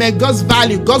take, amen, God's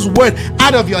value, God's word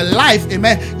out of your life,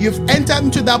 amen, you've entered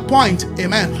into that point,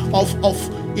 amen, of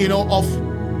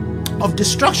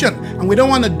destruction, and we don't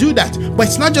want to do that. But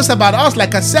it's not just about us.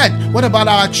 Like I said, what about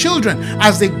our children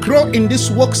as they grow in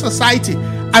this woke society,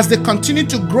 as they continue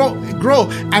to grow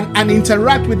and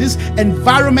interact with this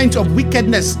environment of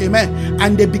wickedness, amen,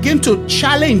 and they begin to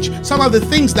challenge some of the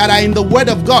things that are in the Word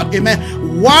of God, amen.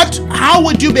 How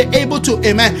would you be able to,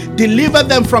 amen, deliver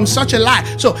them from such a lie?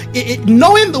 So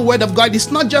knowing the Word of God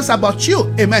is not just about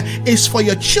you, amen, it's for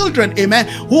your children, amen,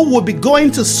 who will be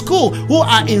going to school, who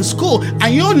are in school,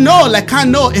 and like I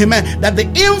know, amen, that the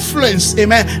influence,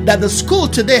 amen, that the school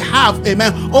today have,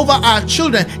 amen, over our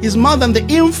children is more than the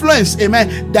influence,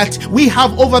 amen, that we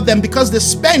have over them, because they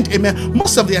spend, amen,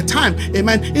 most of their time,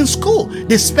 amen, in school.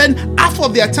 They spend half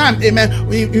of their time, amen,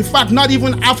 in fact, not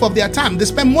even half of their time. They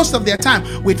spend most of their time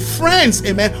with friends,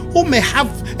 amen, who may have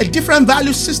a different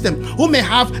value system, who may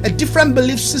have a different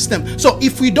belief system. So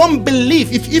if we don't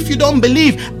believe, if you don't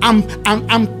believe, I'm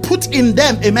put in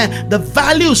them, amen, the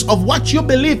values of what you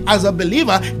believe as a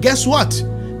believer, guess what?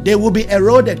 They will be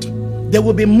eroded. They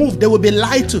will be moved, they will be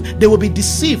lied to, they will be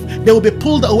deceived, they will be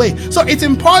pulled away. So it's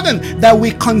important that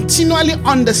we continually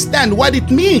understand what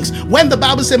it means when the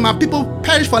Bible says, my people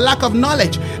perish for lack of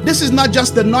knowledge. This is not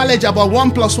just the knowledge about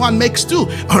 1 + 1 makes 2.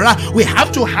 All right, we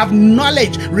have to have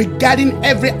knowledge regarding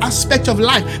every aspect of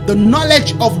life, the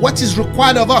knowledge of what is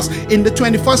required of us in the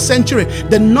 21st century,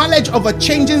 the knowledge of a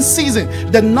changing season,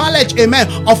 the knowledge, amen,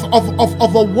 of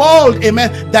a world,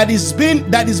 amen, that is being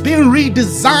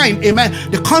redesigned, amen,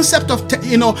 the concept of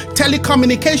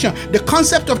telecommunication, the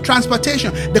concept of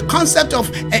transportation, the concept of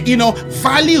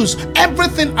values,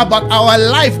 everything about our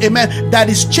life, amen, that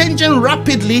is changing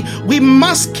rapidly. We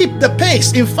must keep the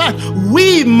pace. In fact,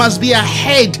 we must be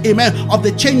ahead, amen, of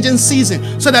the changing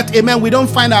season, so that, amen, we don't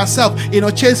find ourselves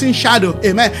chasing shadow,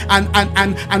 amen,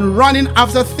 and running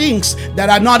after things that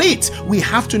are not it. We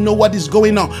have to know what is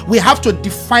going on. We have to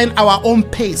define our own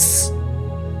pace.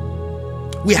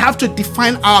 We have to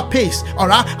define our pace, all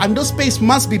right? And those pace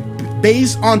must be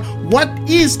based on what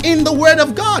is in the Word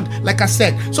of God, like I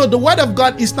said. So the Word of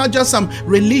God is not just some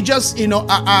religious,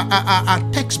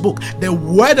 textbook. The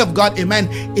Word of God, amen,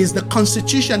 is the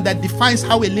constitution that defines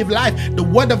how we live life. The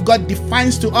Word of God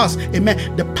defines to us,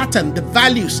 amen, the pattern, the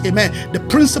values, amen, the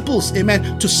principles,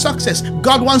 amen, to success.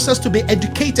 God wants us to be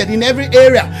educated in every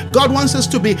area. God wants us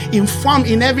to be informed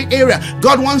in every area.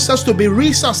 God wants us to be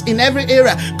resourced in every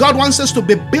area. God wants us to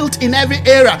be built in every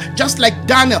area, just like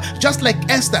Daniel, just like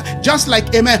Esther, just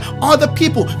like, amen, other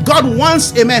people. God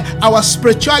wants, amen, our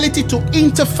spirituality to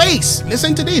interface.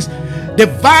 Listen to this. The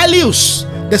values,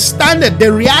 the standard,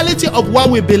 the reality of what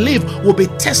we believe will be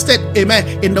tested,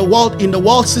 amen, in the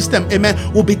world system,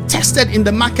 amen, will be tested in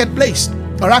the marketplace.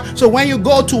 All right. So when you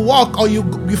go to work or you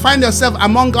find yourself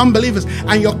among unbelievers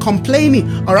and you're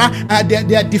complaining, all right,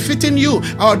 they are defeating you,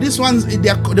 or these ones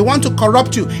they want to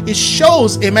corrupt you. It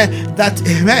shows, amen, that,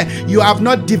 amen, you have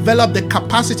not developed the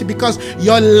capacity, because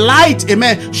your light,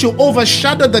 amen, should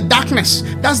overshadow the darkness.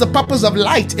 That's the purpose of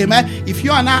light, amen. If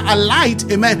you are not a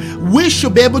light, amen, we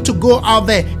should be able to go out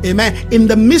there, amen, in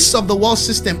the midst of the world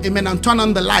system, amen, and turn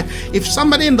on the light. If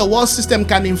somebody in the world system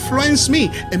can influence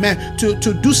me, amen, to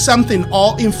do something,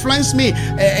 or influence me,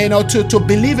 to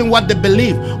believe in what they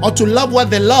believe, or to love what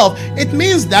they love, it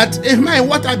means that, amen,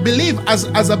 what I believe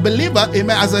as a believer,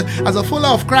 amen, as a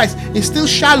follower of Christ, is still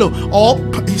shallow, or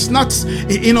it's not,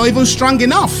 even strong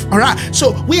enough. All right.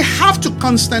 So we have to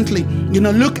constantly,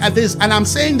 look at this. And I'm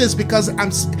saying this because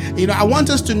I want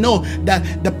us to know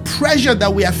that the pressure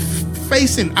that we are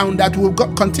facing and that we'll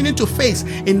continue to face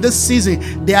in this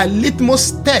season, they are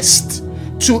litmus tests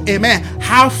to, amen,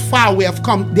 how far we have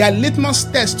come. They are litmus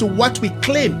tests to what we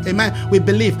claim, amen, we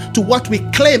believe, to what we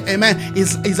claim, amen,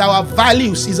 is our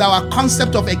values, is our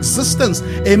concept of existence,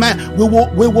 amen. We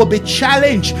will be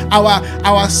challenged.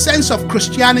 Our sense of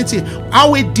Christianity, how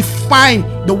we define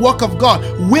the work of God,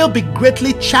 will be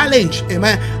greatly challenged,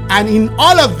 amen. And in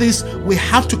all of this, we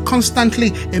have to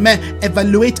constantly, amen,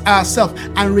 evaluate ourselves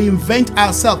and reinvent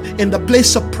ourselves in the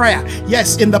place of prayer.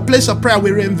 Yes, in the place of prayer,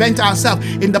 we reinvent ourselves.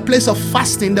 In the place of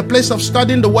fasting, in the place of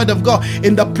studying the word of God,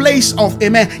 in the place of,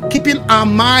 amen, keeping our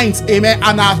minds, amen,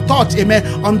 and our thoughts, amen,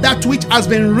 on that which has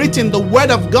been written. The word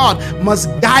of God must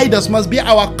guide us, must be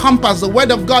our compass. The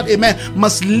word of God, amen,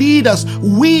 must lead us.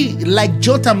 We, like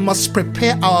Jotham, must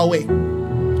prepare our way.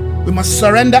 We must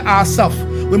surrender ourselves.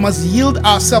 We must yield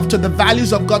ourselves to the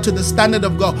values of God, to the standard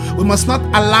of God. We must not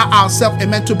allow ourselves,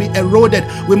 amen, to be eroded.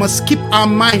 We must keep our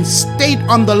minds stayed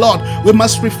on the Lord. We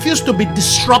must refuse to be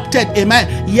disrupted,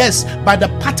 amen, yes, by the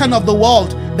pattern of the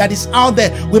world that is out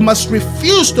there. We must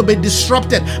refuse to be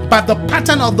disrupted by the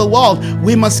pattern of the world.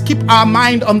 We must keep our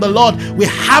mind on the Lord. We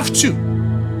have to.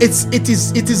 It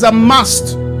is a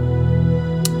must.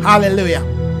 Hallelujah.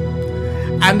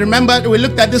 And remember, we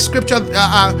looked at this scripture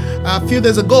a few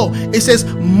days ago. It says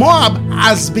Moab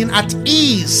has been at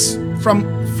ease from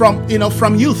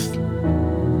youth.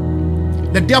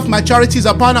 The day of maturity is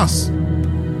upon us.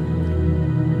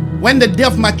 When the day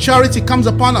of maturity comes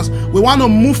upon us, we want to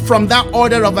move from that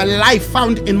order of a life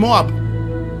found in Moab.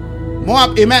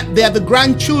 Moab, amen, they are the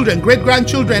grandchildren,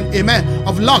 great-grandchildren, amen,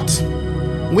 of Lot.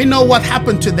 We know what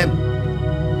happened to them.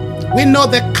 We know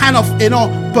the kind of,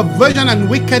 perversion and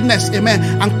wickedness, amen,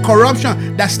 and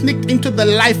corruption that sneaked into the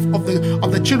life of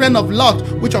the children of Lot,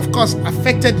 which of course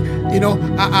affected, their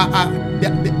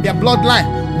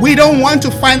bloodline. We don't want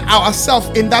to find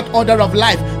ourselves in that order of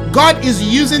life. God is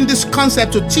using this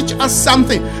concept to teach us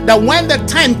something, that when the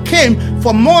time came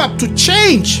for Moab to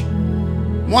change,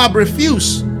 Moab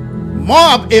refused.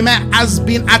 Moab, amen, has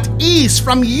been at ease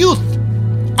from youth,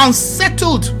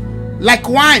 unsettled like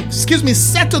wine,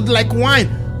 settled like wine,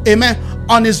 amen,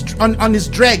 on his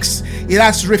dregs. It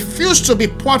has refused to be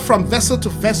poured from vessel to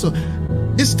vessel.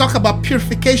 This talk about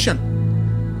purification,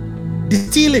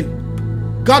 distilling.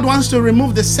 God wants to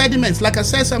remove the sediments. Like I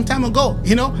said some time ago,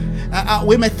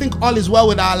 we may think all is well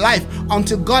with our life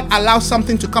until God allows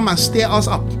something to come and stir us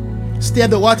up, stir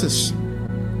the waters.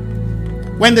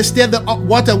 When they stir the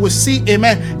water, we see,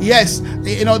 amen, yes,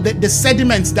 the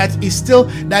sediments that is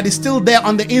still there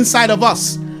on the inside of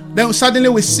us. Then suddenly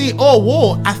we see, oh,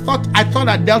 whoa, I thought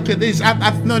I dealt with this.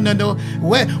 No.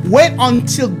 Wait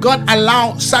until God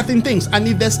allows certain things. And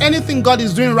if there's anything God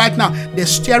is doing right now, they're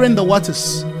stirring the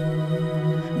waters.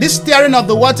 This stirring of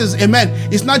the waters, amen,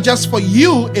 is not just for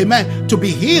you, amen, to be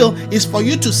healed. It's for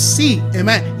you to see,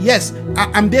 amen, yes,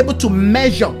 and be able to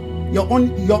measure your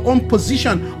own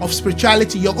position of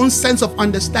spirituality, your own sense of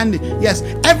understanding. Yes,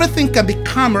 everything can be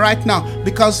calm right now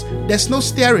because there's no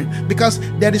stirring, because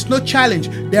there is no challenge,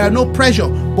 there are no pressure.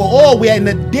 But we are in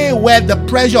a day where the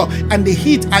pressure and the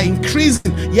heat are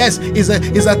increasing. Yes, is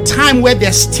a time where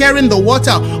they're stirring the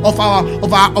water of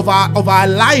our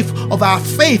life, of our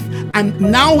faith, and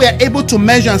now we are able to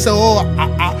measure and say,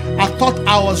 I thought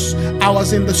I was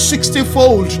in the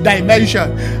 60-fold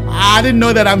dimension. I didn't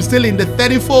know that I'm still in the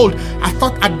 30-fold. I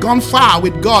thought I'd gone far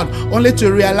with God, only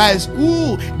to realize,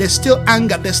 there's still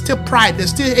anger, there's still pride, there's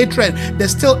still hatred,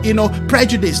 there's still,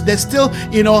 prejudice, there's still,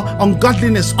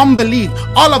 ungodliness, unbelief.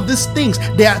 All of these things,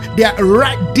 they are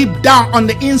right deep down on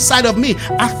the inside of me.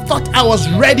 I thought I was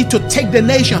ready to take the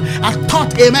nation. I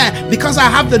thought, amen, because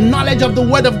I have the knowledge of the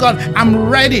word of God, I'm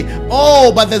ready.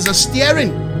 But there's a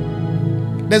steering.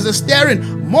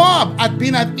 Moab had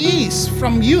been at ease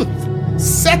from youth,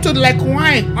 settled like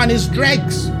wine on his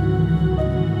dregs.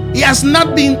 He has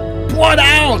not been poured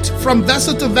out from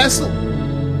vessel to vessel.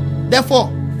 Therefore,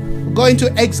 going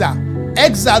to exile.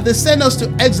 They send us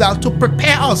to exile to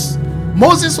prepare us.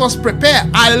 Moses was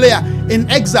prepared, hallelujah, in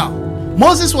exile.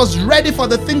 Moses was ready for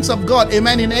the things of God,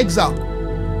 amen, in exile.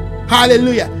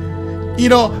 Hallelujah.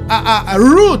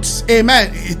 Ruth,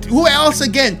 amen. Who else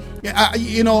again?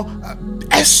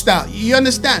 Esther, you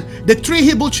understand? The 3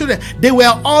 Hebrew children, they were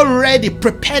already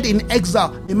prepared in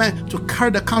exile, amen, to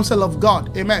carry the counsel of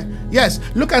God, amen. Yes,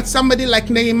 look at somebody like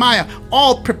Nehemiah,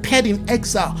 all prepared in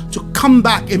exile to come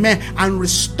back, amen, and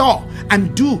restore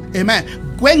and do, amen.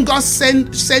 When God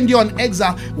send you on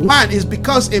exile, one is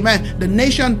because, amen, the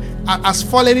nation has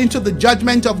fallen into the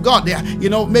judgment of God.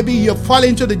 Maybe you're falling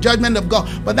into the judgment of God,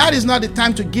 but that is not the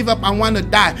time to give up and want to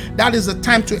die. That is the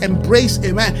time to embrace,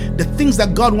 amen, the things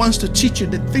that God wants to teach you,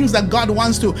 the things that God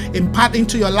wants to impart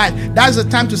into your life. That's the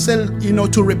time to say,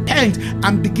 to repent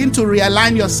and begin to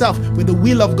realign yourself with the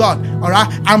will of God. All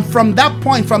right, and from that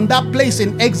point, from that place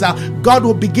in exile, God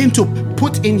will begin to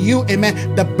put in you,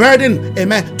 amen, the burden,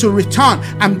 amen, to return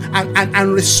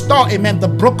and restore, amen, the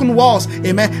broken walls,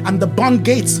 amen, and the bond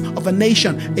gates of a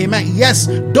nation, amen. Yes,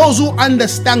 those who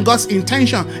understand God's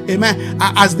intention, amen,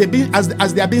 as they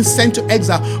are being sent to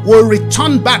exile, will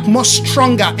return back more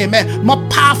stronger, amen, more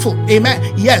powerful, amen.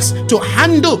 Yes, to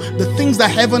handle the things that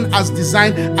heaven has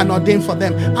designed and ordained for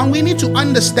them. And we need to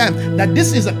understand that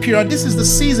this is a period, this is the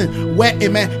season where,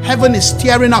 amen, heaven is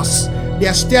steering us. They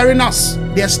are steering us,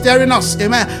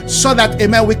 amen, so that,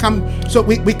 amen, we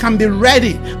can be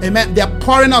ready, amen. They are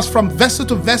pouring us from vessel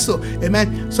to vessel,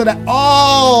 amen, so that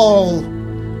all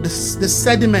the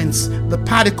sediments, the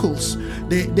particles,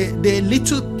 the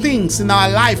little things in our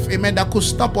life, amen, that could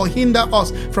stop or hinder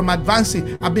us from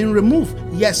advancing have been removed.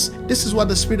 Yes, this is what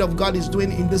the Spirit of God is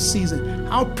doing in this season.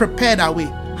 How prepared are we?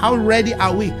 How ready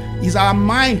are we? Is our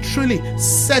mind truly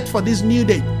set for this new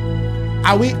day?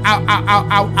 Are we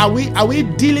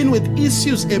dealing with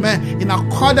issues, amen, in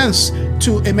accordance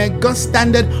to, amen, God's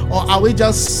standard, or are we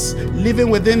just living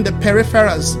within the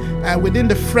peripherals, within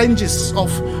the fringes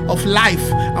of life,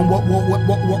 and what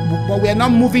we are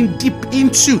not moving deep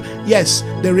into, yes,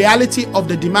 the reality of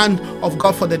the demand of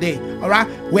God for the day? All right,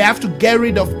 we have to get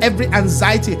rid of every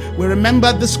anxiety. We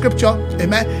remember the scripture,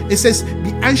 amen. It says, "Be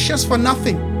anxious for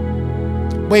nothing,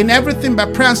 but in everything by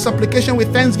prayer and supplication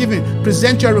with thanksgiving,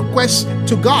 present your requests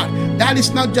to God." That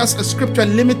is not just a scripture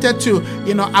limited to,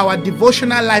 our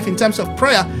devotional life in terms of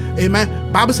prayer.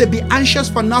 Amen. Bible says, be anxious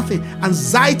for nothing.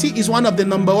 Anxiety is one of the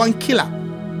number one killer.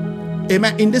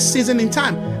 Amen. In this season in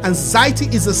time, anxiety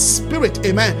is a spirit,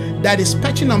 amen, that is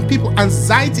patching on people.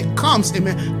 Anxiety comes,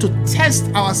 amen, to test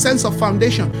our sense of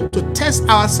foundation, to test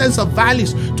our sense of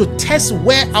values, to test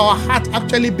where our heart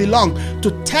actually belongs, to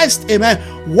test, amen,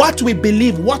 what we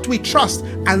believe, what we trust.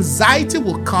 Anxiety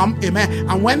will come, amen,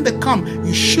 and when they come,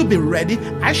 you should be ready,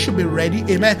 I should be ready,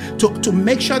 amen, to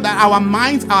make sure that our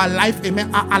minds, our life,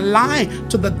 amen, are aligned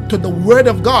to the word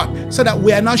of God, so that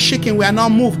we are not shaking, we are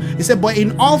not moved. He said, but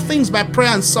in all things by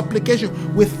prayer and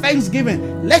supplication with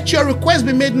thanksgiving, let your requests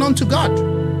be made known to God.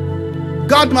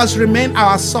 God must remain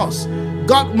our source.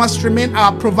 God must remain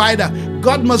our provider.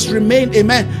 God must remain,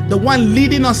 amen, the one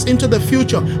leading us into the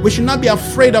future. We should not be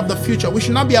afraid of the future. We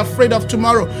should not be afraid of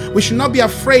tomorrow. We should not be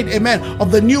afraid, amen, of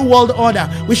the new world order.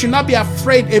 We should not be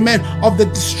afraid, amen, of the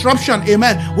disruption,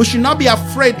 amen. We should not be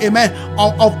afraid, amen,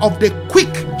 of the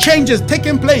quick changes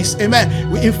taking place,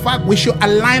 amen. In fact, we should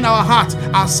align our heart,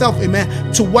 ourselves,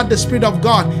 amen, to what the Spirit of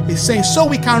God is saying, so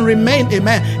we can remain,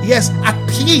 amen, yes, at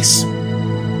peace.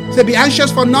 So be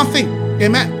anxious for nothing,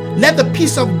 amen. Let the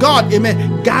peace of God,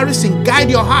 amen, guide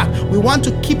your heart. We want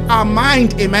to keep our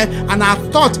mind, amen, and our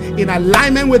thought in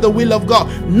alignment with the will of God,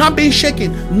 not being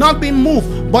shaken, not being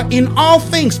moved, but in all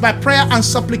things by prayer and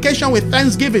supplication with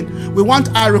thanksgiving, we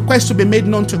want our requests to be made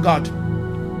known to God.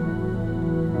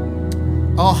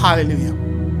 Oh, hallelujah.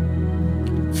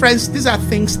 Friends, these are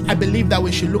things I believe that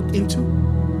we should look into.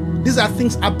 These are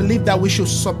things I believe that we should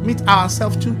submit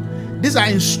ourselves to. These are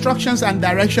instructions and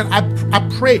direction. I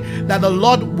pray that the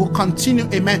Lord will continue,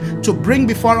 amen, to bring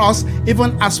before us,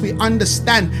 even as we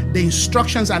understand the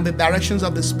instructions and the directions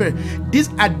of the Spirit. These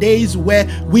are days where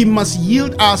we must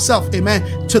yield ourselves,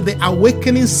 amen, to the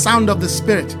awakening sound of the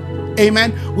Spirit.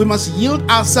 Amen. We must yield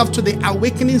ourselves to the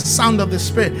awakening sound of the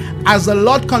Spirit. As the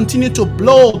Lord continue to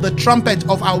blow the trumpet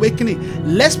of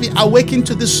awakening, let's be awakened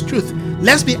to this truth.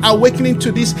 Let's be awakening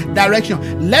to this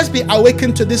direction. Let's be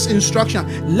awakened to this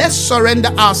instruction. Let's surrender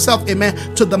ourselves,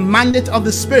 amen, to the mandate of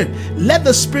the Spirit. Let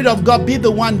the Spirit of God be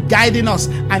the one guiding us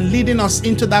and leading us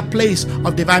into that place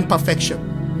of divine perfection.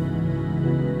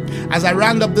 As I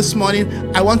round up this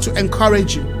morning, I want to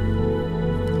encourage you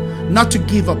not to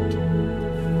give up.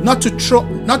 Not to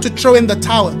throw in the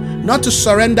towel, not to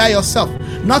surrender yourself,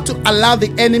 not to allow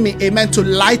the enemy, amen, to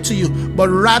lie to you, but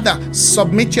rather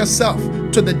submit yourself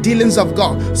to the dealings of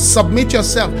God. Submit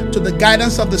yourself to the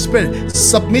guidance of the Spirit.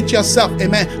 Submit yourself,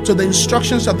 amen, to the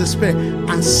instructions of the Spirit,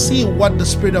 and see what the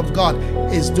Spirit of God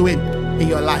is doing in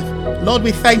your life. Lord,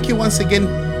 we thank you once again.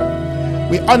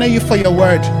 We honor you for your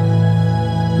word.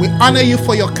 We honor you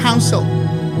for your counsel.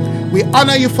 We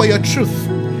honor you for your truth.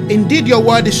 Indeed, your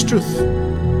word is truth.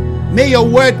 May your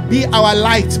word be our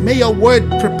light. May your word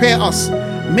prepare us.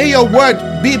 May your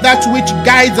word be that which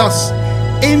guides us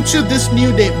into this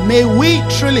new day. May we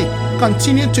truly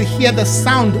continue to hear the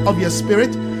sound of your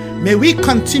Spirit. May we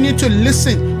continue to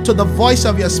listen to the voice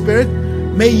of your Spirit.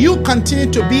 May you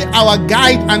continue to be our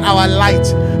guide and our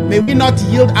light. May we not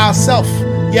yield ourselves,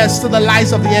 yes, to the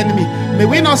lies of the enemy. May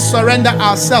we not surrender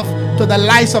ourselves to the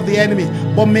lies of the enemy,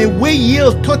 but may we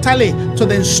yield totally to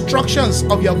the instructions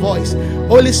of your voice.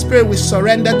 Holy Spirit, we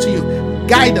surrender to you.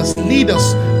 Guide us, lead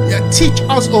us, teach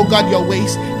us, oh God, your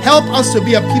ways. Help us to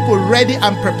be a people ready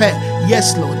and prepared.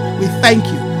 Yes, Lord, we thank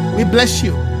you. We bless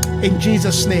you in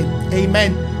Jesus' name.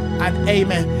 Amen and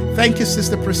amen. Thank you,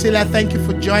 Sister Priscilla. Thank you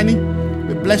for joining.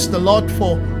 We bless the Lord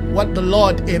for what the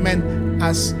Lord, amen,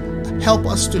 has help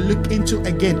us to look into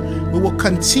again. We will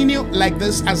continue like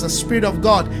this as the Spirit of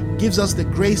God gives us the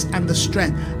grace and the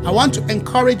strength. I want to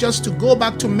encourage us to go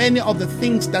back to many of the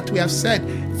things that we have said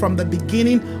from the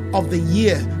beginning of the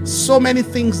year. So many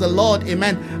things the Lord,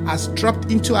 amen, has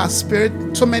dropped into our spirit.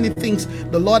 So many things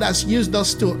the Lord has used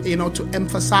us to, to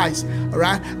emphasize. All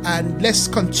right. And let's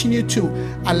continue to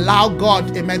allow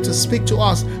God, amen, to speak to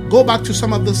us. Go back to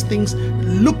some of those things.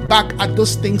 Look back at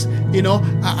those things,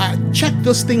 check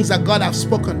those things that God has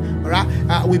spoken. All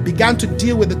right. We began to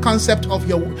deal with the concept of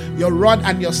your rod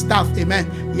and your staff. Amen.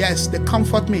 Yes, they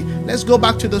comfort me. Let's go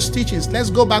back to those teachings. Let's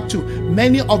go back to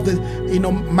many of the,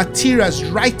 materials,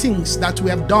 writings that we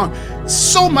have done.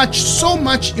 So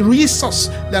much resource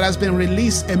that has been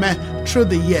released, amen, through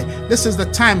the year. This is the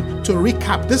time to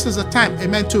recap. This is the time,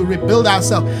 amen, to rebuild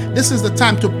ourselves. This is the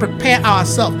time to prepare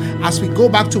ourselves as we go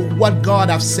back to what God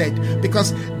has said,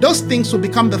 because those things will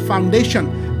become the foundation,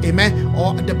 amen,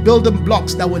 or the building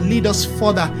blocks that will lead us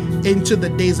further into the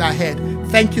days ahead.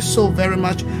 Thank you so very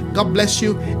much. God bless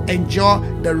you. Enjoy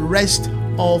the rest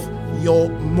of your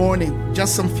morning.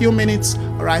 Just some few minutes,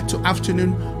 all right, to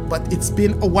afternoon, but it's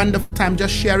been a wonderful time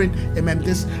just sharing, amen,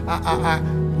 this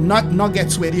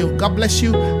nuggets with you. God bless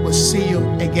you. We'll see you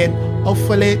again,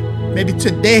 hopefully, maybe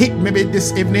today, maybe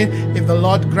this evening, if the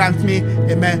Lord grant me,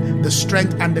 amen, the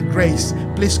strength and the grace.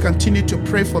 Please continue to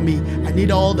pray for me. I need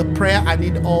all the prayer. I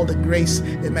need all the grace,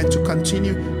 amen, to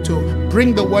continue to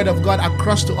bring the word of God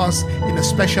across to us in a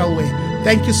special way.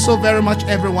 Thank you so very much,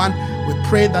 everyone. We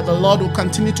pray that the Lord will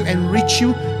continue to enrich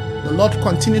you. The Lord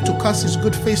continue to cause his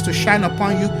good face to shine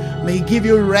upon you. May he give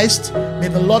you rest. May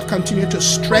the Lord continue to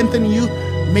strengthen you.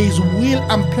 May his will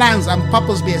and plans and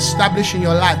purpose be established in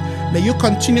your life. May you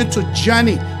continue to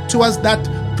journey towards that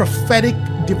prophetic,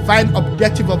 divine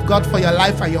objective of God for your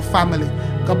life and your family.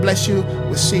 God bless you.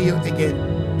 We'll see you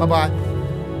again. Bye-bye.